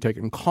this, having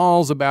taken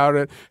calls about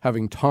it,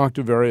 having talked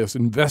to various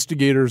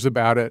investigators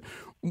about it,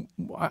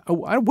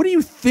 what do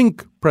you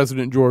think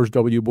President George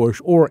W.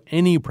 Bush or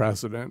any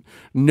president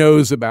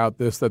knows about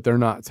this that they're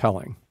not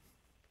telling?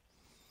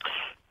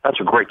 That's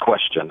a great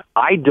question.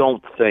 I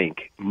don't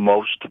think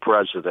most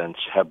presidents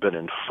have been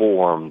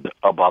informed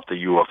about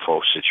the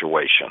UFO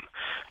situation.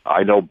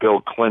 I know Bill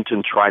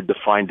Clinton tried to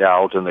find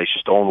out, and they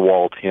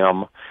stonewalled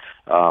him.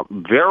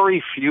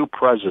 Very few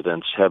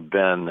presidents have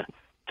been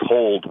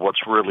told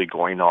what's really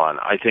going on.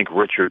 I think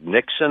Richard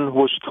Nixon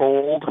was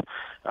told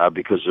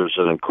because there's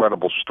an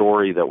incredible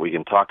story that we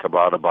can talk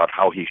about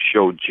how he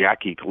showed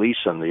Jackie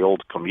Gleason, the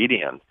old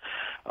comedian,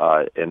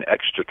 an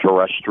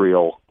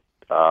extraterrestrial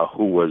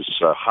who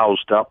was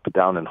housed up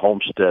down in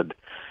Homestead,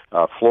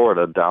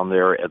 Florida, down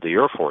there at the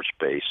Air Force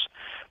Base.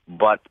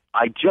 But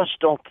I just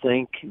don't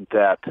think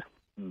that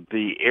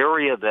the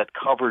area that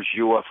covers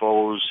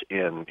UFOs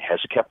and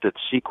has kept it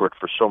secret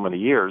for so many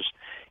years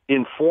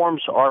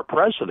informs our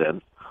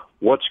president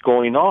what's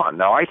going on.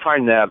 Now, I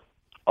find that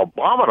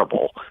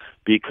abominable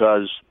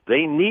because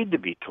they need to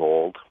be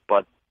told,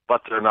 but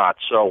they're not.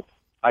 So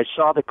I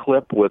saw the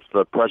clip with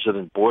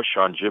President Bush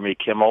on Jimmy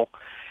Kimmel,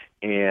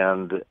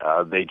 and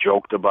they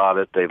joked about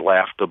it. They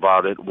laughed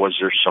about it. Was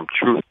there some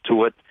truth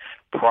to it?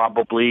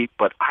 Probably.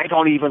 But I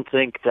don't even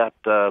think that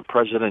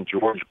President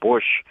George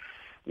Bush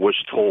was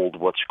told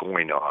what's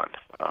going on.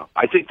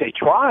 I think they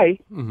try.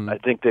 Mm-hmm. I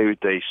think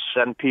they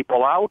send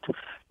people out.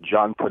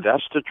 John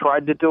Podesta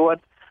tried to do it.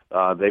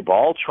 They've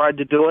all tried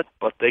to do it,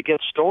 but they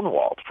get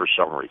stonewalled for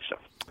some reason.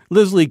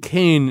 Leslie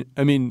Kean,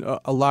 I mean,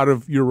 a lot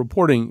of your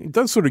reporting, it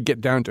does sort of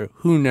get down to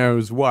who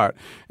knows what.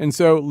 And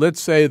so let's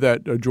say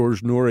that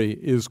George Noory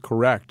is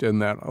correct and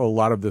that a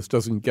lot of this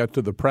doesn't get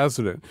to the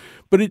president.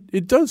 But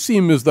it does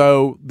seem as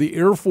though the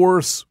Air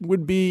Force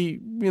would be,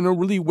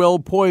 really well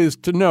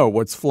poised to know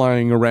what's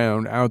flying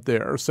around out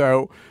there.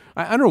 So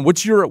I don't know,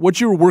 what's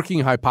your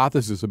working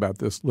hypothesis about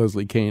this,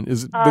 Leslie Kean?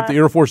 Is it that the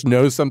Air Force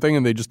knows something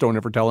and they just don't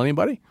ever tell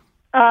anybody?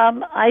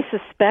 I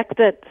suspect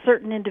that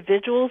certain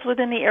individuals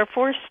within the Air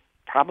Force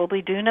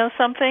probably do know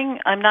something.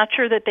 I'm not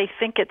sure that they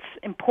think it's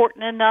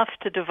important enough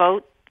to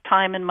devote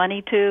time and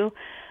money to.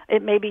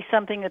 It may be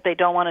something that they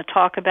don't want to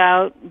talk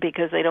about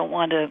because they don't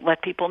want to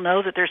let people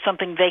know that there's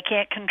something they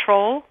can't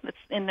control that's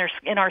in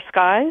our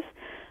skies.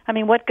 I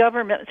mean, what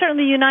government?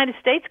 Certainly, the United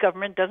States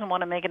government doesn't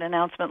want to make an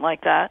announcement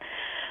like that.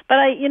 But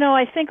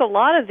I think a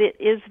lot of it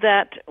is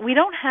that we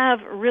don't have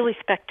really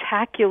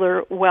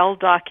spectacular,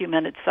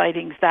 well-documented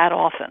sightings that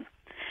often,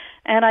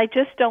 and I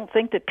just don't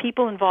think that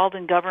people involved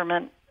in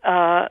government,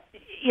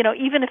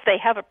 even if they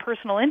have a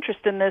personal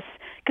interest in this,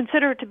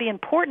 consider it to be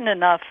important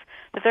enough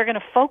that they're going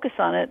to focus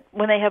on it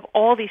when they have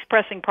all these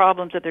pressing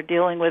problems that they're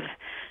dealing with,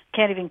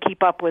 can't even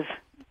keep up with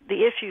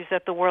the issues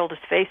that the world is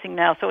facing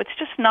now. So it's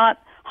just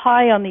not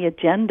high on the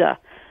agenda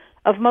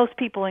of most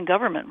people in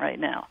government right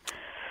now.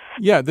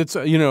 Yeah, that's,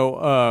 so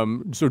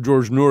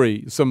George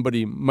Noory,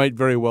 somebody might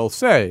very well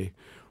say,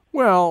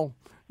 well,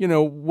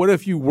 what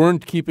if you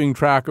weren't keeping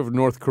track of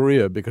North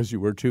Korea because you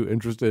were too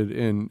interested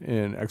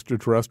in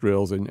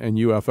extraterrestrials and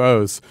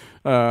UFOs?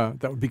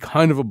 That would be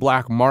kind of a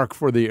black mark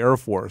for the Air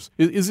Force.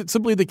 Is it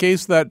simply the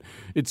case that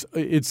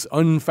it's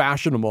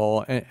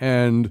unfashionable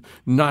and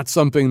not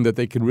something that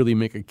they can really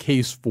make a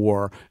case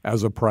for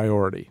as a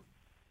priority?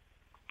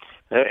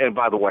 And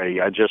by the way,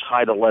 just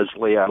hi to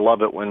Leslie. I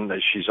love it when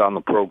she's on the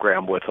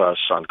program with us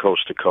on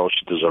Coast to Coast.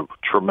 She does a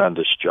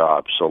tremendous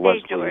job. So, hey,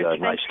 Leslie, George,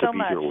 nice to be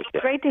much. here with you.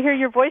 Great to hear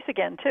your voice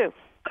again, too.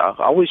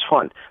 Always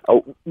fun.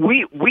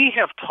 We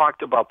have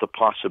talked about the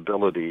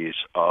possibilities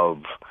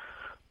of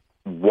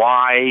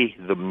why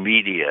the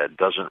media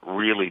doesn't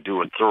really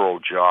do a thorough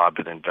job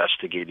in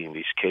investigating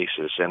these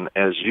cases. And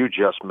as you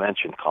just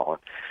mentioned, Colin,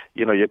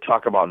 you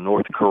talk about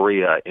North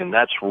Korea, and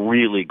that's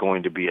really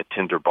going to be a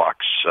tinderbox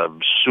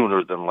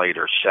sooner than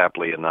later,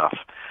 sadly enough.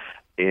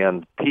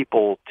 And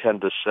people tend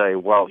to say,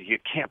 well, you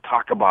can't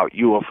talk about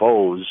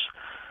UFOs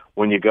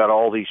when you got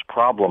all these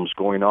problems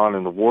going on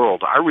in the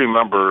world. I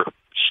remember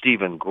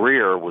Stephen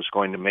Greer was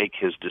going to make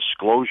his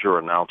disclosure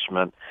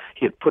announcement.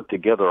 He had put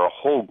together a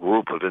whole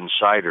group of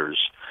insiders,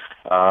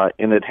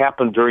 and it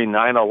happened during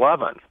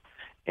 9/11.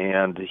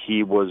 And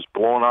he was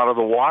blown out of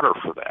the water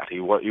for that. He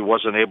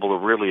wasn't able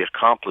to really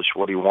accomplish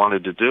what he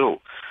wanted to do.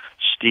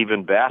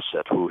 Stephen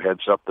Bassett, who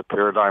heads up the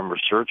Paradigm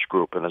Research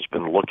Group and has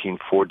been looking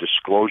for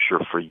disclosure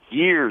for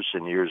years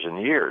and years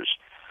and years,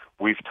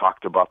 we've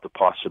talked about the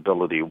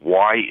possibility,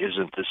 why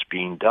isn't this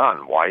being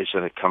done? Why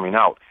isn't it coming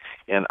out?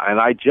 And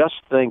I just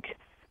think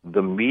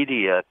the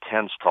media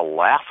tends to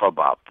laugh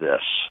about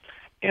this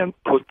and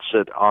puts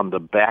it on the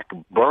back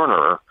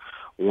burner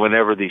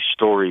whenever these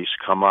stories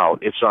come out.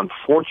 It's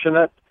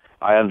unfortunate.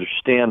 I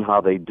understand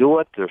how they do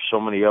it. There's so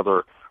many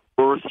other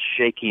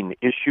earth-shaking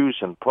issues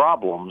and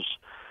problems,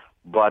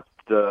 but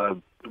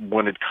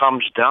when it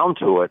comes down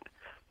to it,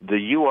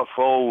 the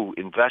UFO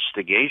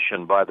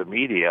investigation by the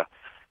media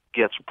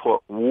gets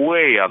put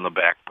way on the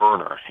back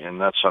burner,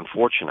 and that's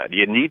unfortunate.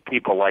 You need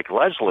people like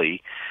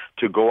Leslie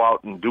to go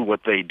out and do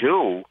what they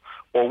do,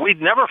 or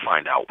we'd never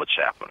find out what's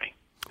happening.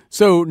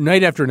 So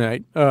night after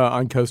night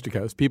on Coast to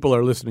Coast, people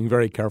are listening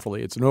very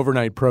carefully. It's an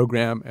overnight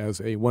program,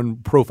 as one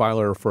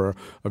profiler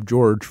of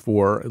George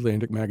for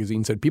Atlantic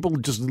Magazine said.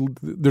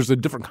 There's a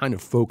different kind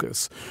of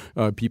focus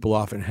people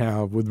often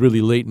have with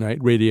really late night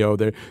radio.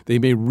 They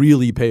may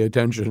really pay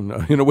attention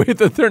in a way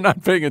that they're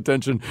not paying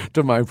attention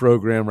to my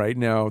program right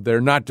now.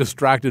 They're not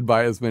distracted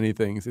by as many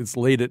things. It's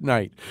late at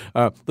night.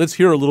 Let's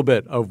hear a little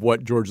bit of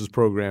what George's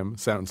program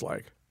sounds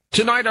like.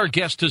 Tonight, our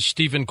guest is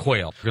Stephen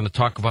Quayle. We're going to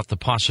talk about the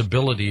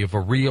possibility of a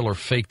real or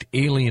faked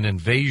alien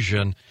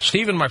invasion.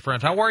 Stephen, my friend,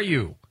 how are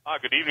you?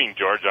 Good evening,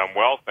 George. I'm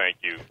well, thank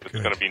you. It's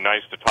going to be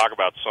nice to talk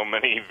about so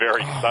many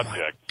varied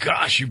subjects.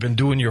 Gosh, you've been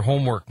doing your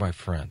homework, my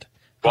friend.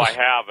 Well, I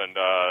have, and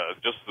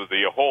just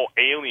the whole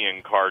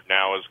alien card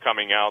now is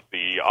coming out.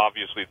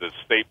 Obviously, the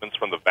statements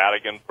from the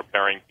Vatican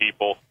preparing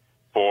people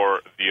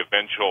for the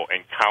eventual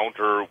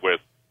encounter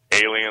with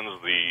aliens,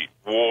 the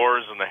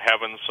wars in the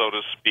heavens, so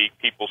to speak,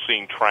 people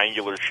seeing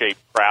triangular-shaped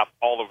craft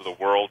all over the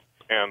world,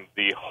 and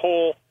the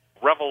whole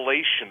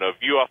revelation of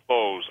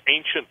UFOs,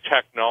 ancient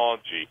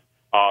technology,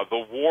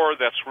 the war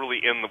that's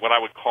really in what I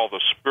would call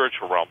the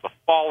spiritual realm, the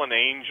fallen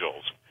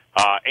angels,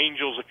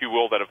 angels, if you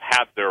will, that have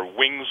had their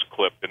wings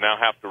clipped and now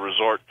have to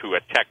resort to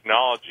a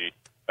technology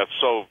that's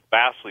so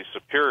vastly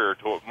superior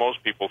to what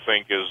most people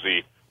think is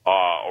the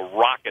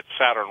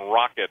Saturn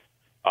rocket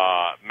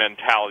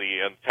mentality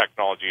and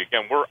technology.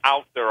 Again, we're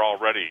out there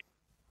already.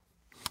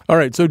 All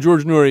right, so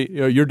George Noory,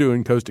 you're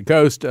doing Coast to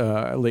Coast,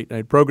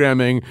 late-night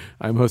programming.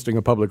 I'm hosting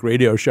a public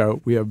radio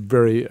show. We have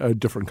very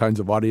different kinds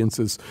of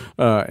audiences,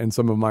 and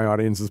some of my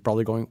audience is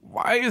probably going,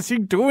 why is he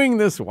doing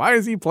this? Why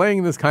is he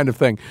playing this kind of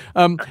thing?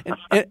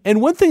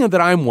 And one thing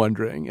that I'm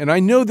wondering, and I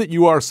know that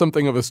you are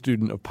something of a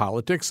student of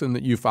politics and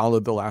that you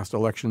followed the last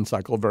election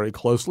cycle very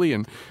closely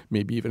and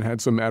maybe even had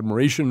some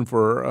admiration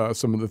for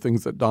some of the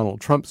things that Donald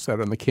Trump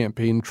said on the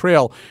campaign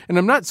trail. And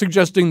I'm not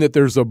suggesting that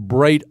there's a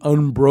bright,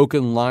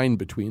 unbroken line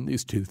between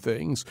these two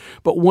things.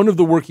 But one of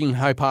the working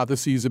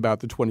hypotheses about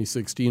the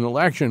 2016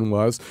 election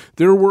was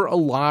there were a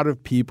lot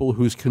of people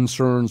whose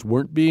concerns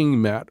weren't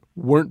being met,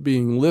 weren't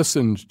being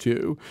listened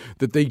to,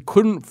 that they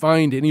couldn't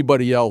find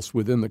anybody else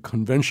within the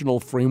conventional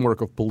framework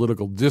of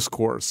political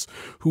discourse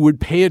who would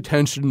pay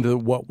attention to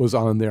what was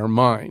on their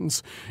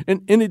minds.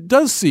 And it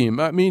does seem,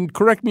 I mean,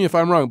 correct me if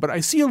I'm wrong, but I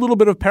see a little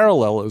bit of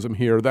parallelism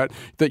here that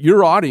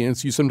your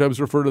audience, you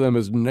sometimes refer to them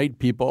as night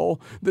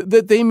people,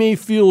 that they may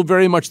feel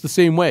very much the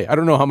same way. I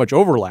don't know how much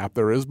overlap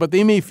there is, but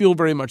they may feel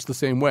very much the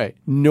same way.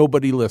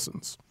 Nobody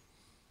listens.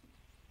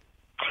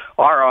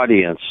 Our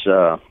audience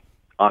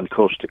on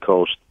Coast to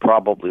Coast,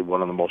 probably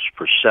one of the most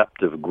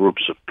perceptive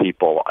groups of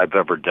people I've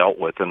ever dealt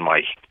with in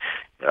my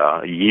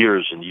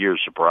years and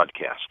years of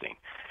broadcasting.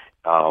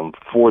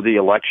 For the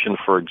election,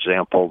 for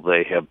example,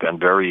 they have been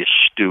very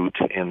astute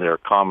in their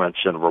comments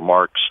and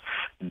remarks.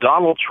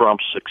 Donald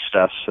Trump's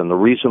success and the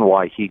reason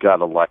why he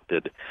got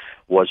elected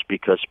was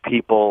because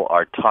people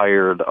are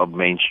tired of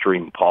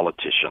mainstream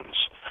politicians.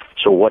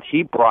 So what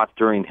he brought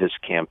during his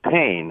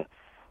campaign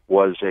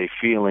was a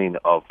feeling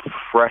of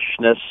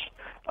freshness,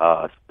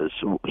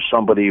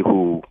 somebody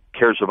who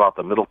cares about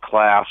the middle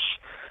class,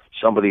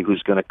 somebody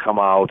who's going to come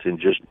out and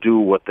just do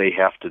what they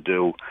have to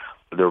do.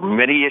 There are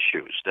many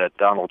issues that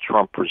Donald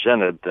Trump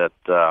presented that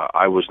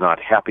I was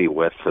not happy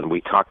with, and we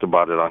talked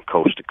about it on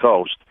Coast to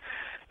Coast.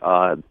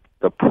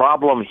 The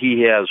problem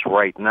he has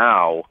right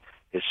now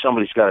is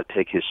somebody's got to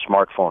take his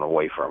smartphone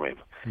away from him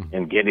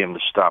and get him to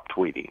stop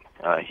tweeting.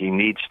 He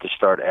needs to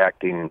start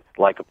acting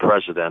like a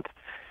president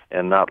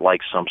and not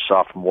like some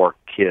sophomore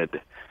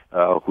kid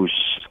who's,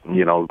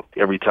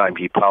 every time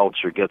he pouts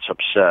or gets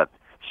upset,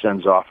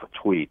 sends off a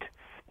tweet.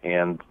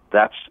 And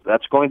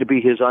that's going to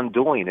be his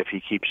undoing if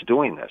he keeps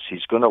doing this.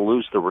 He's going to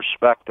lose the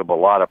respect of a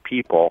lot of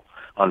people,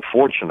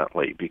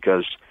 unfortunately,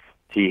 because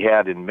he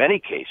had, in many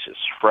cases,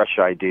 fresh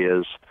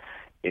ideas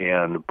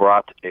and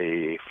brought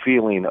a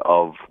feeling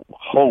of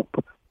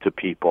hope to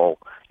people,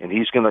 and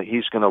he's going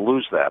to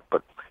lose that.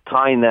 But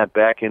tying that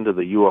back into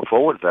the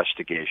UFO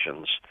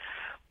investigations,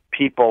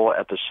 people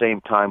at the same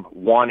time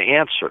want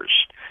answers.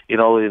 In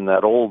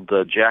that old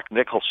Jack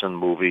Nicholson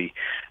movie,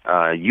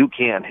 you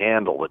can't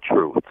handle the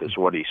truth, is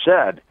what he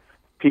said.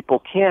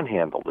 People can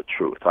handle the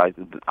truth.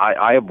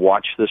 I have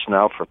watched this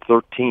now for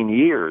 13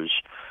 years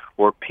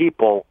where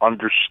people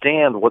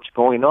understand what's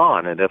going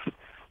on. And if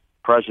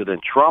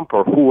President Trump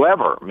or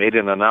whoever made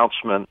an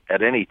announcement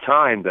at any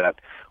time that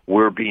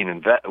we're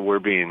being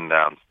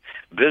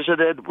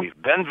visited,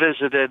 we've been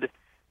visited,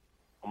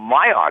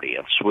 my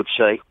audience would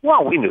say,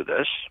 well, we knew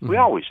this. We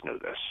always knew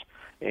this.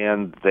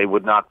 And they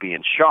would not be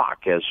in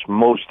shock, as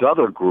most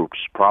other groups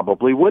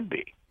probably would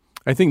be.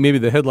 I think maybe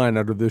the headline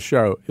out of this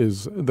show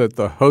is that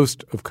the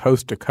host of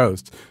Coast to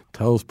Coast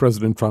tells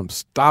President Trump,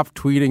 stop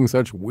tweeting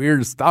such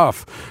weird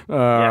stuff.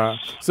 Yes.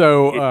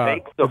 So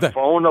take the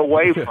phone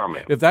away from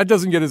him. If that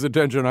doesn't get his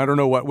attention, I don't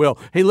know what will.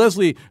 Hey,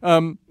 Leslie,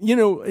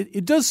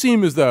 it does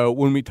seem as though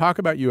when we talk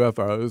about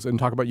UFOs and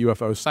talk about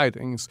UFO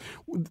sightings,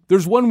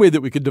 there's one way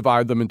that we could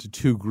divide them into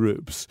two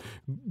groups.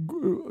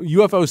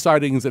 UFO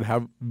sightings that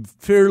have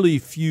fairly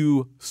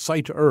few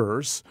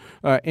sighters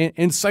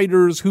and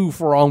sighters who,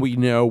 for all we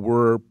know,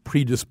 were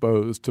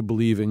predisposed to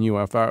believe in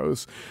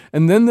UFOs.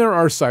 And then there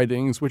are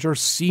sightings which are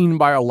seen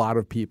by a lot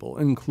of people,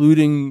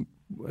 including,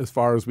 as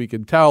far as we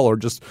could tell, or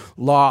just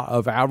law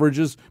of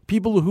averages,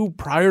 people who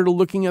prior to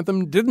looking at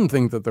them didn't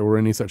think that there were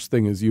any such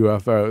thing as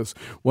UFOs.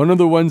 One of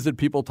the ones that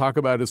people talk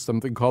about is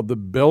something called the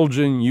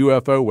Belgian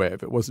UFO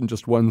wave. It wasn't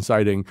just one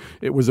sighting,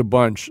 it was a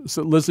bunch.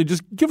 So Leslie,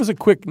 just give us a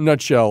quick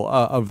nutshell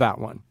of that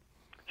one.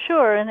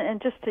 Sure,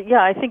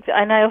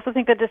 I also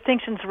think the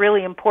distinction is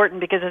really important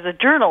because as a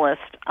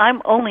journalist,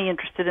 I'm only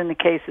interested in the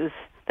cases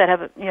that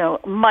have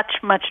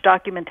much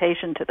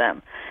documentation to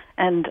them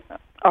and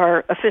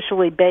are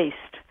officially based.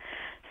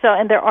 So,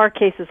 and there are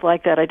cases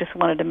like that. I just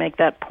wanted to make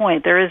that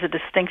point. There is a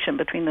distinction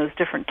between those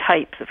different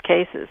types of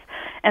cases,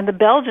 and the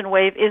Belgian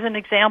wave is an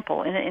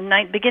example.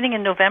 Beginning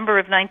in November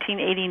of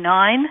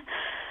 1989,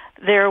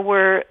 there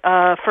were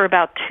for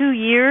about 2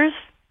 years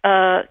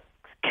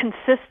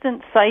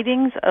consistent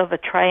sightings of a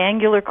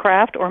triangular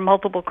craft or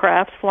multiple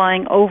crafts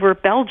flying over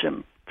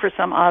Belgium for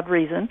some odd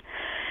reason.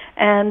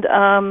 And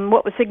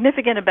what was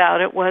significant about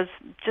it was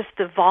just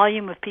the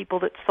volume of people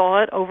that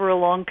saw it over a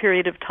long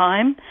period of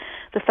time,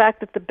 the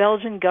fact that the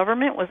Belgian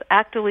government was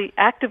actively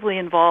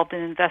involved in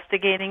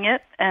investigating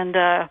it, and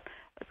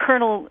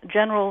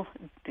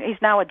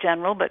he's now a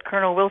general, but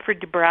Colonel Wilfred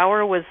de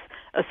Brouwer was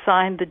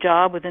assigned the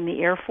job within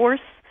the Air Force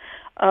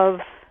of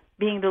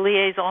being the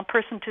liaison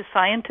person to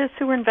scientists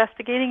who were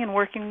investigating and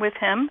working with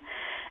him.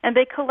 And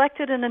they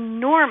collected an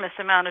enormous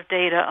amount of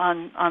data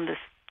on this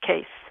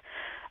case.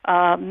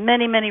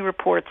 Many, many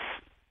reports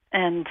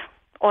and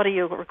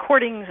audio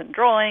recordings and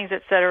drawings,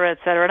 et cetera, et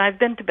cetera. And I've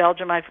been to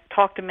Belgium. I've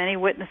talked to many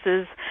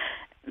witnesses.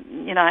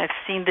 I've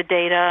seen the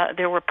data.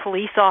 There were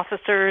police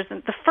officers.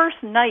 And the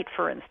first night,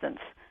 for instance,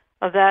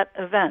 of that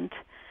event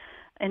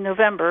in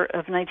November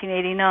of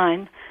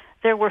 1989,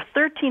 there were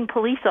 13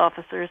 police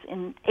officers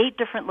in 8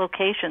 different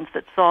locations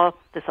that saw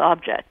this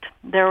object.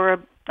 There were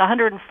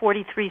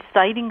 143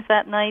 sightings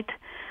that night.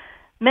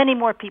 Many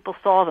more people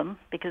saw them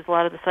because a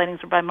lot of the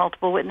sightings were by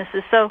multiple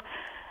witnesses. So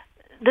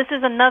this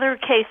is another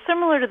case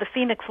similar to the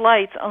Phoenix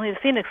Lights, only the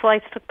Phoenix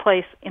Lights took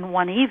place in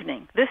one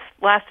evening. This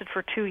lasted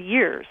for 2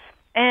 years.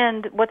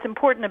 And what's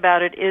important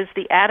about it is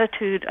the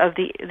attitude of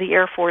the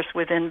Air Force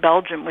within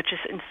Belgium, which is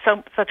in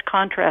such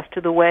contrast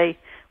to the way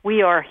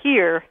we are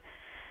here.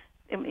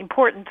 The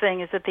important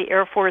thing is that the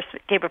Air Force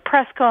gave a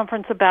press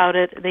conference about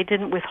it. They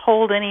didn't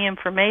withhold any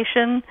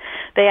information.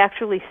 They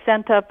actually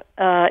sent up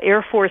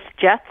Air Force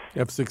jets.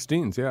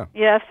 F-16s, yeah.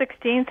 Yeah,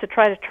 F-16s to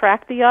try to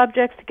track the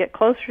objects, to get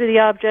closer to the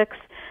objects.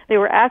 They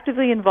were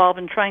actively involved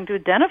in trying to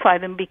identify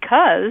them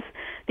because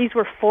these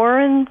were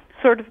foreign,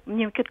 sort of,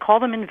 you could call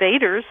them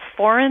invaders,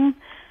 foreign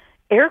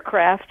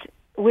aircraft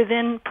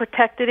within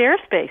protected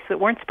airspace that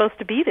weren't supposed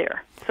to be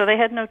there. So they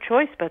had no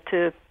choice but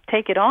to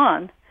take it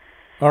on.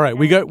 All right,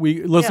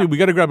 Leslie, we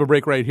got to grab a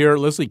break right here.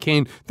 Leslie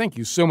Kean, thank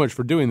you so much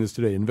for doing this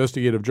today.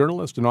 Investigative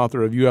journalist and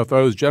author of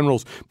UFOs,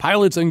 Generals,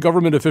 Pilots, and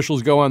Government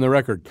Officials Go on the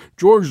Record.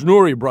 George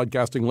Noory,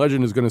 broadcasting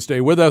legend, is going to stay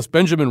with us.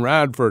 Benjamin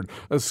Radford,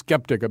 a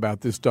skeptic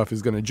about this stuff,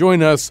 is going to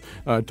join us,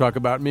 talk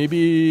about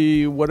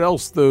maybe what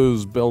else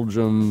those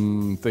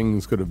Belgium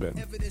things could have been.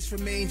 Evidence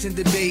remains in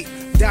debate.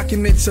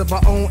 Documents of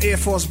our own Air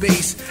Force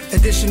base.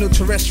 Additional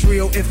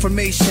terrestrial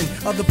information.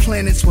 Other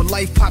planets with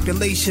life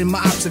population.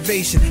 My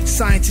observation.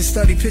 Scientists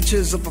study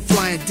pictures of a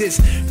flying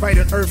disc. Right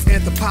on Earth,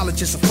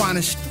 anthropologists are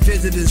finding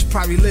visitors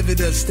probably live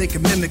with us. They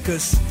can mimic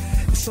us.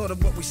 It's sort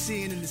of what we're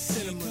seeing in the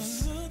cinemas.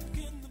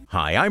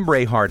 Hi, I'm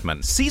Ray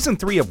Hartman. Season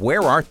 3 of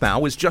Where Art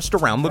Thou is just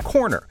around the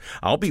corner.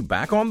 I'll be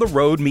back on the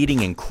road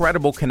meeting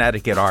incredible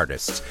Connecticut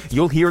artists.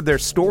 You'll hear their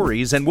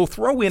stories, and we'll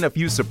throw in a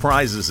few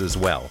surprises as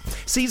well.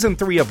 Season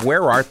 3 of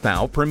Where Art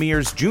Thou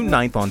premieres June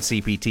 9th on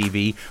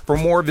CPTV. For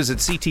more, visit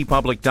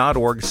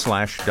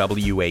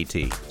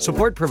ctpublic.org/WAT.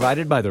 Support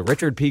provided by the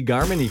Richard P.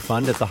 Garmany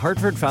Fund at the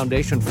Hartford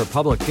Foundation for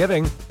Public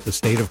Giving, the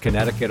State of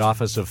Connecticut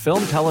Office of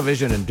Film,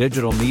 Television, and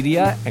Digital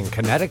Media, and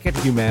Connecticut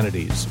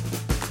Humanities.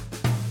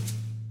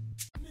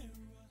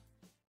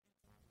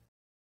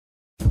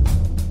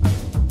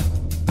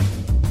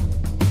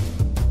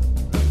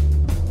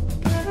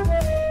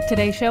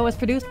 Today's show was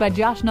produced by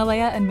Josh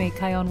Nalea and me,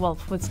 Kyone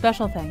Wolf, with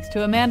special thanks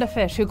to Amanda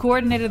Fish, who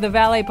coordinated the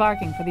valet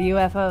parking for the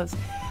UFOs.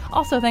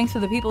 Also thanks to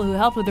the people who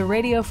helped with the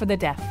radio for the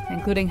deaf,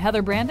 including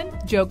Heather Brandon,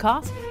 Joe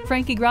Koss,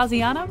 Frankie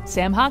Graziano,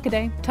 Sam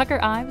Hockaday, Tucker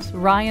Ives,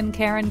 Ryan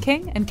Karen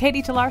King, and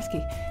Katie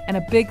Tolarski. And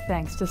a big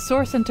thanks to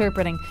Source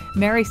Interpreting,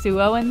 Mary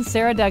Sue Owens,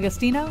 Sarah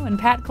D'Agostino, and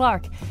Pat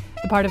Clark.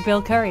 The part of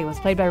Bill Curry was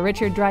played by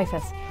Richard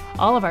Dreyfuss.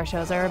 All of our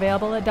shows are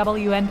available at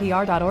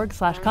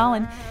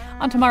WNPR.org/Colin.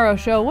 On tomorrow's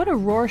show, what do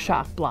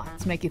Rorschach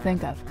blots make you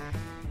think of?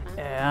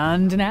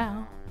 And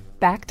now,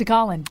 back to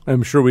Colin.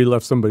 I'm sure we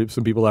left some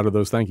people out of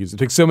those thank yous. It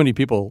takes so many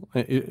people.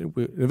 It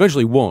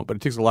eventually won't, but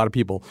it takes a lot of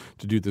people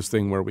to do this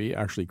thing where we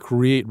actually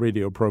create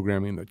radio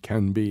programming that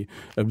can be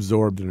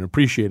absorbed and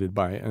appreciated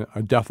by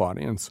a deaf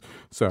audience.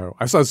 So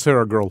I saw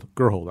Sarah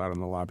Gerhold out in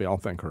the lobby. I'll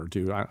thank her,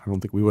 too. I don't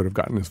think we would have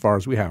gotten as far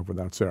as we have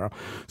without Sarah.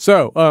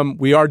 So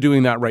we are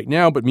doing that right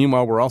now, but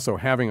meanwhile, we're also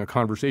having a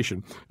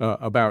conversation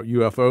about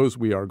UFOs.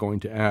 We are going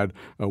to add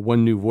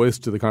one new voice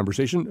to the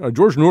conversation.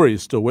 George Noory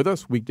is still with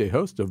us, weekday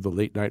host of the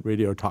late-night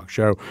radio talk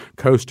show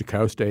Coast to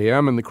Coast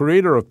AM and the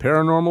creator of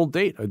Paranormal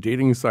Date, a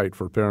dating site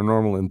for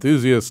paranormal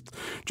enthusiasts.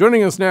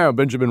 Joining us now,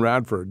 Benjamin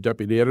Radford,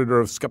 deputy editor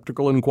of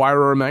Skeptical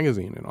Inquirer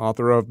magazine and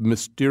author of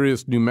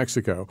Mysterious New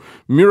Mexico,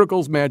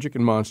 Miracles, Magic,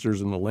 and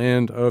Monsters in the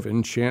Land of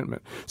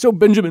Enchantment. So,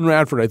 Benjamin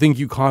Radford, I think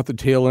you caught the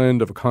tail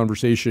end of a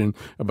conversation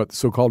about the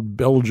so-called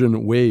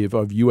Belgian wave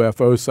of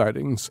UFO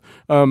sightings.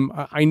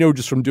 I know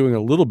just from doing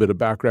a little bit of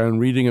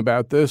background reading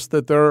about this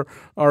that there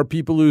are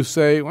people who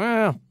say,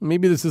 well,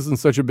 maybe this isn't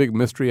such a big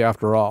mystery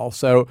after all.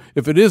 So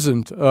if it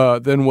isn't,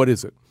 then what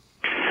is it?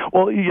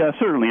 Well, yeah,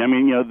 certainly. I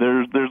mean,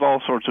 there's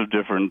all sorts of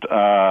different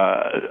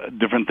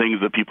things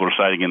that people are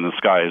sighting in the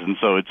skies, and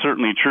so it's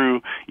certainly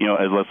true.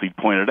 As Leslie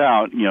pointed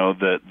out,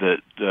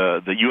 that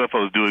the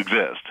UFOs do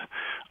exist.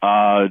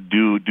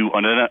 Do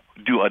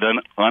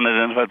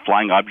unidentified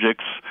flying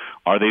objects,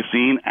 are they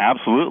seen?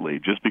 Absolutely.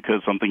 Just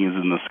because something is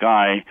in the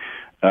sky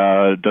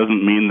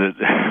doesn't mean that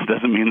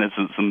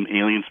it's some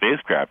alien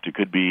spacecraft. It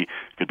could be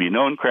a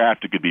known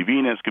craft. It could be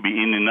Venus. It could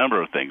be any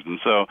number of things. And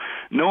so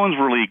no one's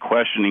really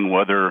questioning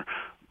whether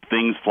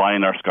things fly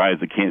in our skies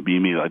that can't be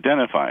immediately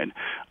identified.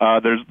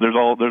 There's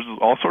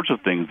all sorts of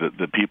things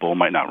that people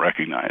might not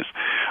recognize.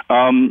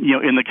 In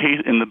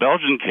the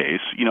Belgian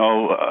case,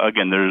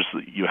 again,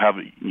 you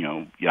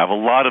have a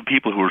lot of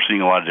people who are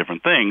seeing a lot of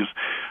different things,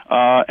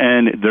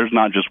 and there's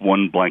not just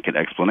one blanket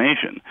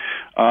explanation.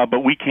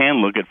 But we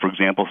can look at, for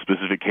example,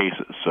 specific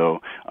cases. So,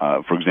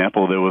 for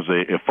example, there was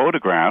a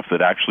photograph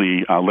that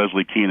actually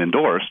Leslie Kean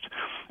endorsed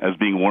as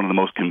being one of the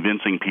most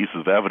convincing pieces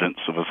of evidence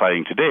of a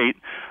sighting to date,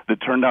 that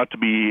turned out to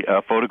be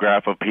a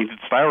photograph of painted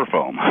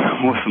styrofoam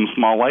with some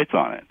small lights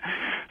on it.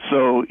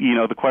 So,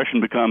 the question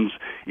becomes,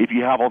 if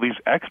you have all these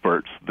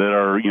experts that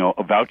are,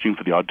 vouching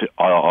for the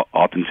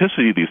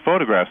authenticity of these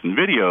photographs and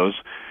videos,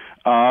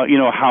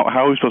 how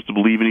are we supposed to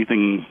believe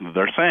anything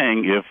they're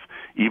saying if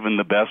even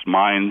the best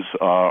minds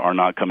are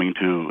not coming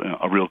to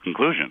a real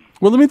conclusion?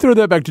 Well, let me throw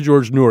that back to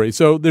George Noory.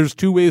 So there's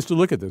two ways to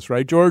look at this,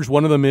 right, George?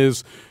 One of them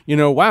is,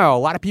 wow, a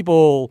lot of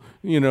people,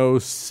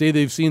 say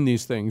they've seen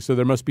these things, so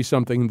there must be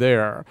something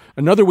there.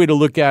 Another way to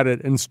look at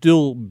it and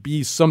still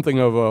be something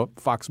of a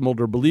Fox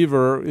Mulder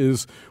believer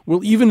is,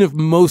 well, even if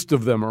most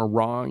of them are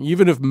wrong,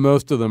 even if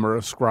most of them are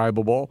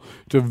ascribable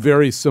to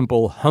very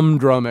simple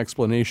humdrum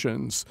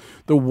explanations,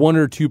 the 1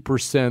 or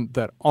 2%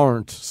 that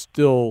aren't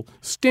still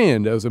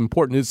stand as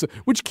important.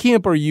 Which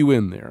camp are you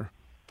in there?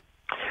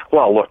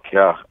 Well, look,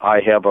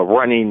 I have a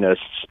running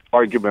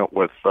argument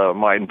with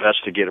my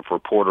investigative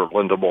reporter,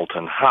 Linda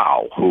Moulton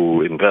Howe,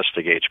 who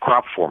investigates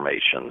crop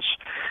formations,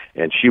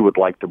 and she would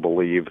like to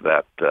believe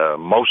that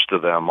most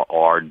of them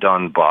are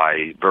done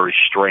by very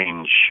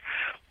strange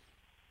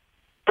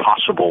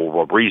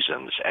possible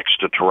reasons,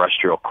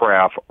 extraterrestrial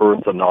craft,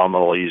 Earth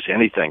anomalies,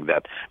 anything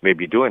that may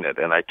be doing it.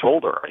 And I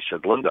told her, I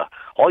said, Linda,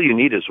 all you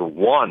need is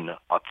one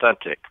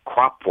authentic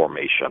crop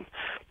formation.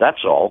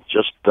 That's all,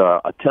 just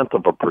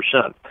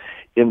 0.1%.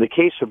 In the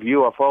case of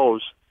UFOs,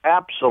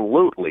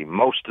 absolutely,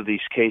 most of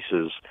these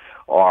cases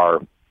are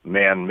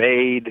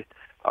man-made,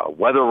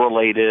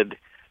 weather-related.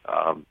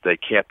 They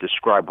can't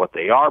describe what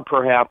they are,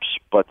 perhaps,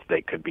 but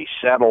they could be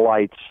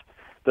satellites.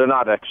 They're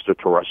not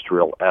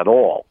extraterrestrial at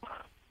all.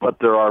 But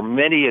there are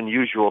many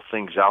unusual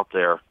things out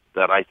there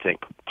that I think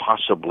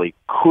possibly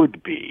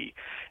could be,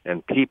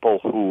 and people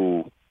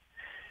who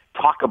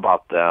talk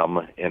about them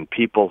and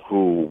people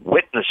who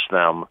witness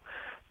them,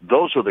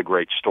 those are the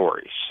great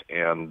stories.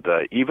 And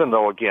even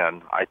though,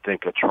 again, I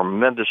think a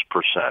tremendous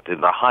percent,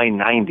 in the high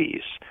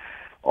 90s,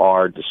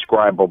 are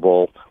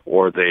describable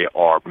or they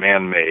are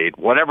man-made,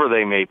 whatever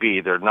they may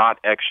be, they're not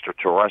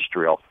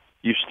extraterrestrial,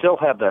 you still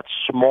have that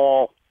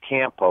small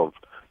camp of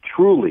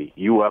truly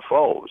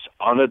UFOs,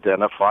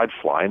 unidentified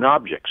flying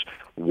objects.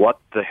 What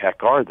the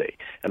heck are they?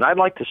 And I'd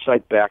like to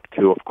cite back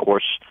to, of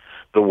course,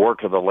 the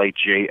work of the late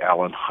J.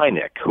 Allen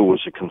Hynek, who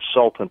was a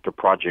consultant to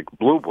Project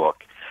Blue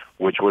Book,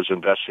 which was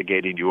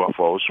investigating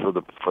UFOs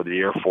for the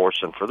Air Force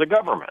and for the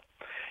government.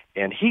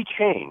 And he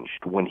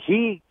changed when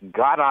he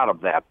got out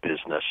of that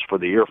business for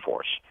the Air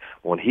Force,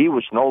 when he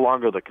was no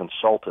longer the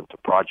consultant to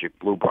Project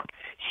Blue Book.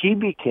 He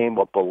became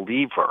a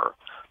believer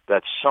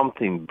that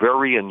something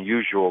very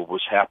unusual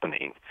was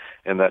happening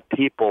and that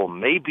people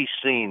may be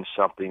seeing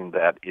something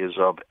that is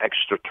of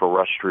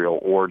extraterrestrial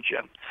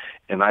origin.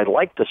 And I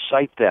like to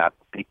cite that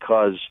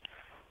because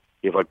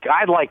if a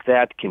guy like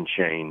that can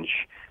change,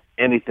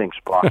 anything's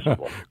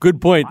possible.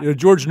 Good point.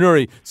 George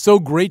Noory, so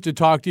great to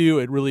talk to you.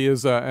 It really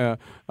is. I've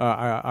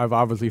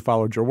obviously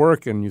followed your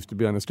work and used to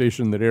be on a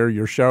station that aired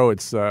your show.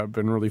 It's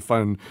been really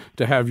fun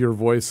to have your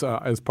voice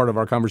as part of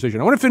our conversation.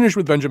 I want to finish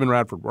with Benjamin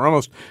Radford. We're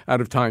almost out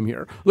of time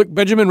here. Look,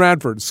 Benjamin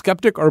Radford,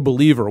 skeptic or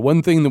believer,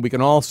 one thing that we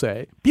can all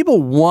say,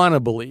 people want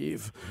to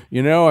believe.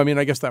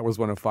 I guess that was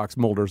one of Fox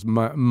Mulder's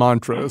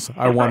mantras,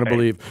 I want to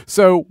believe.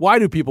 So why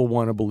do people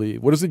want to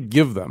believe? What does it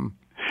give them?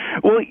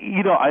 Well,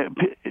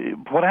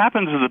 what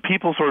happens is that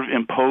people sort of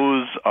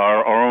impose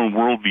our own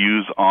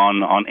worldviews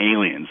on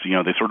aliens.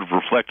 They sort of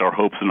reflect our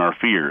hopes and our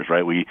fears,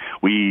 right? We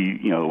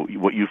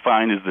what you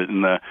find is that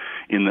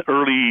in the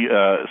early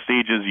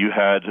stages, you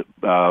had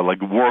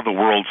like War of the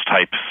Worlds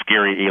type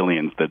scary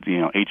aliens that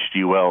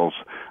H.G. Wells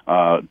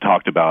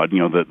talked about,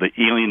 the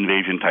alien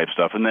invasion type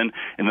stuff. And then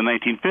in the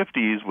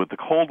 1950s, with the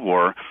Cold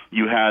War,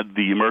 you had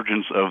the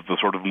emergence of the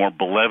sort of more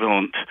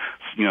benevolent,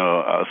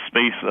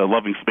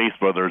 loving space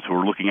brothers who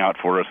were looking out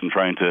for us and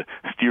trying to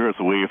steer us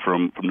away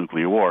from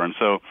nuclear war. And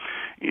so,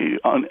 in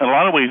a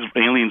lot of ways,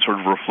 aliens sort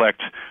of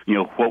reflect,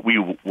 what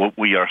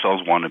we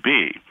ourselves want to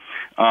be.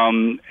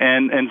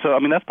 And so,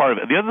 that's part of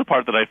it. The other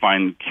part that I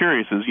find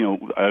curious is,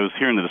 I was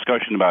hearing the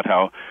discussion about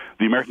how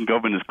the American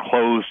government is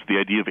closed to the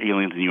idea of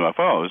aliens and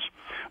UFOs.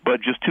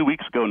 But just 2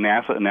 weeks ago,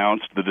 NASA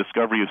announced the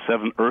discovery of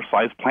 7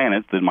 Earth-sized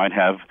planets that might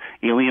have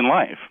alien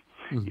life.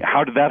 Mm-hmm.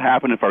 How did that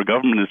happen if our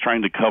government is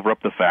trying to cover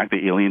up the fact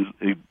that aliens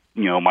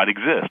might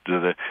exist. Do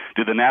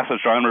the NASA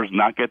astronomers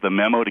not get the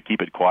memo to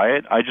keep it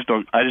quiet? I just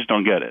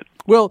don't get it.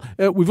 Well,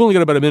 we've only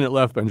got about a minute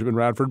left, Benjamin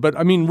Radford, but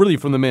I mean, really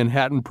from the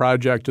Manhattan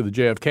Project to the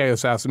JFK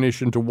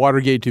assassination to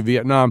Watergate to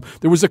Vietnam,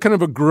 there was a kind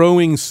of a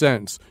growing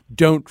sense,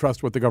 don't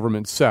trust what the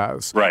government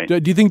says. Right. Do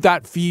you think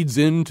that feeds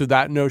into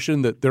that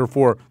notion that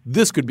therefore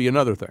this could be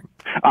another thing?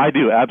 I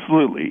do,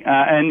 absolutely.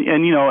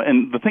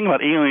 And the thing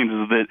about aliens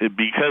is that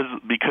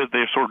because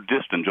they're sort of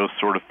distant, just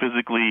sort of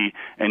physically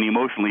and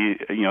emotionally,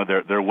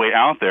 they're way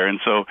out there. And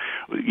so,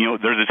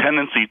 there's a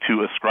tendency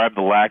to ascribe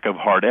the lack of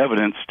hard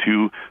evidence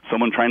to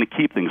someone trying to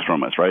keep things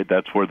from us, right?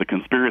 That's where the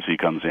conspiracy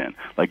comes in.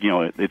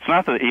 It's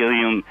not that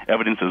alien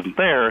evidence isn't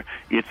there,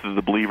 it's that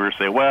the believers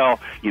say, well,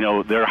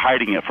 they're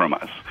hiding it from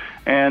us.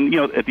 And,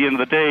 at the end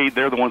of the day,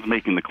 they're the ones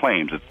making the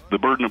claims. The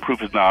burden of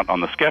proof is not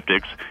on the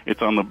skeptics,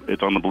 it's on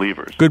the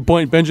believers. Good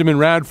point. Benjamin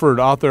Radford,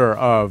 author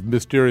of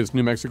Mysterious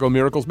New Mexico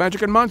Miracles,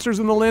 Magic and Monsters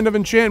in the Land of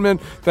Enchantment.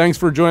 Thanks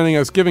for joining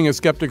us, giving a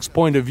skeptic's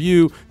point of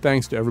view.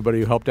 Thanks to everybody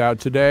who helped out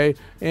today.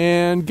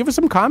 And give us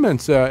some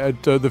comments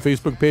at the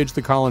Facebook page,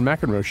 The Colin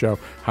McEnroe Show.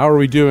 How are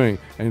we doing?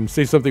 And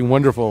say something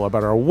wonderful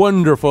about our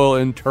wonderful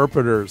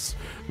interpreters,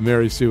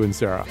 Mary Sue and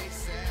Sarah.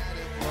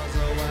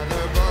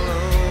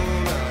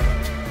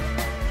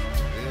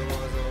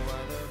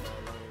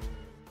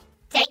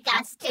 Take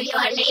us to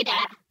your leader.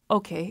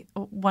 Okay,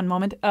 one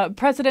moment.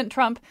 President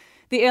Trump,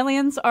 the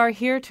aliens are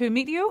here to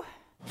meet you?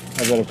 I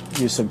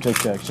better use some Tic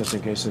Tacs just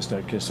in case I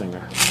start kissing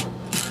her.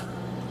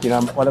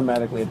 I'm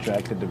automatically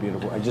attracted to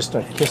beautiful. I just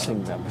start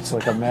kissing them. It's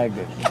like a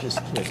magnet. You just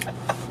kiss.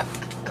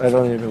 I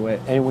don't even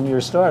wait. And when you're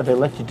a star, they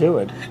let you do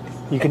it.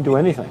 You can do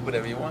anything.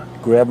 Whatever you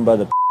want. Grab them by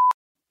the...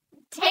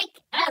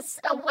 Take us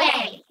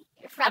away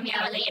from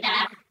your leader.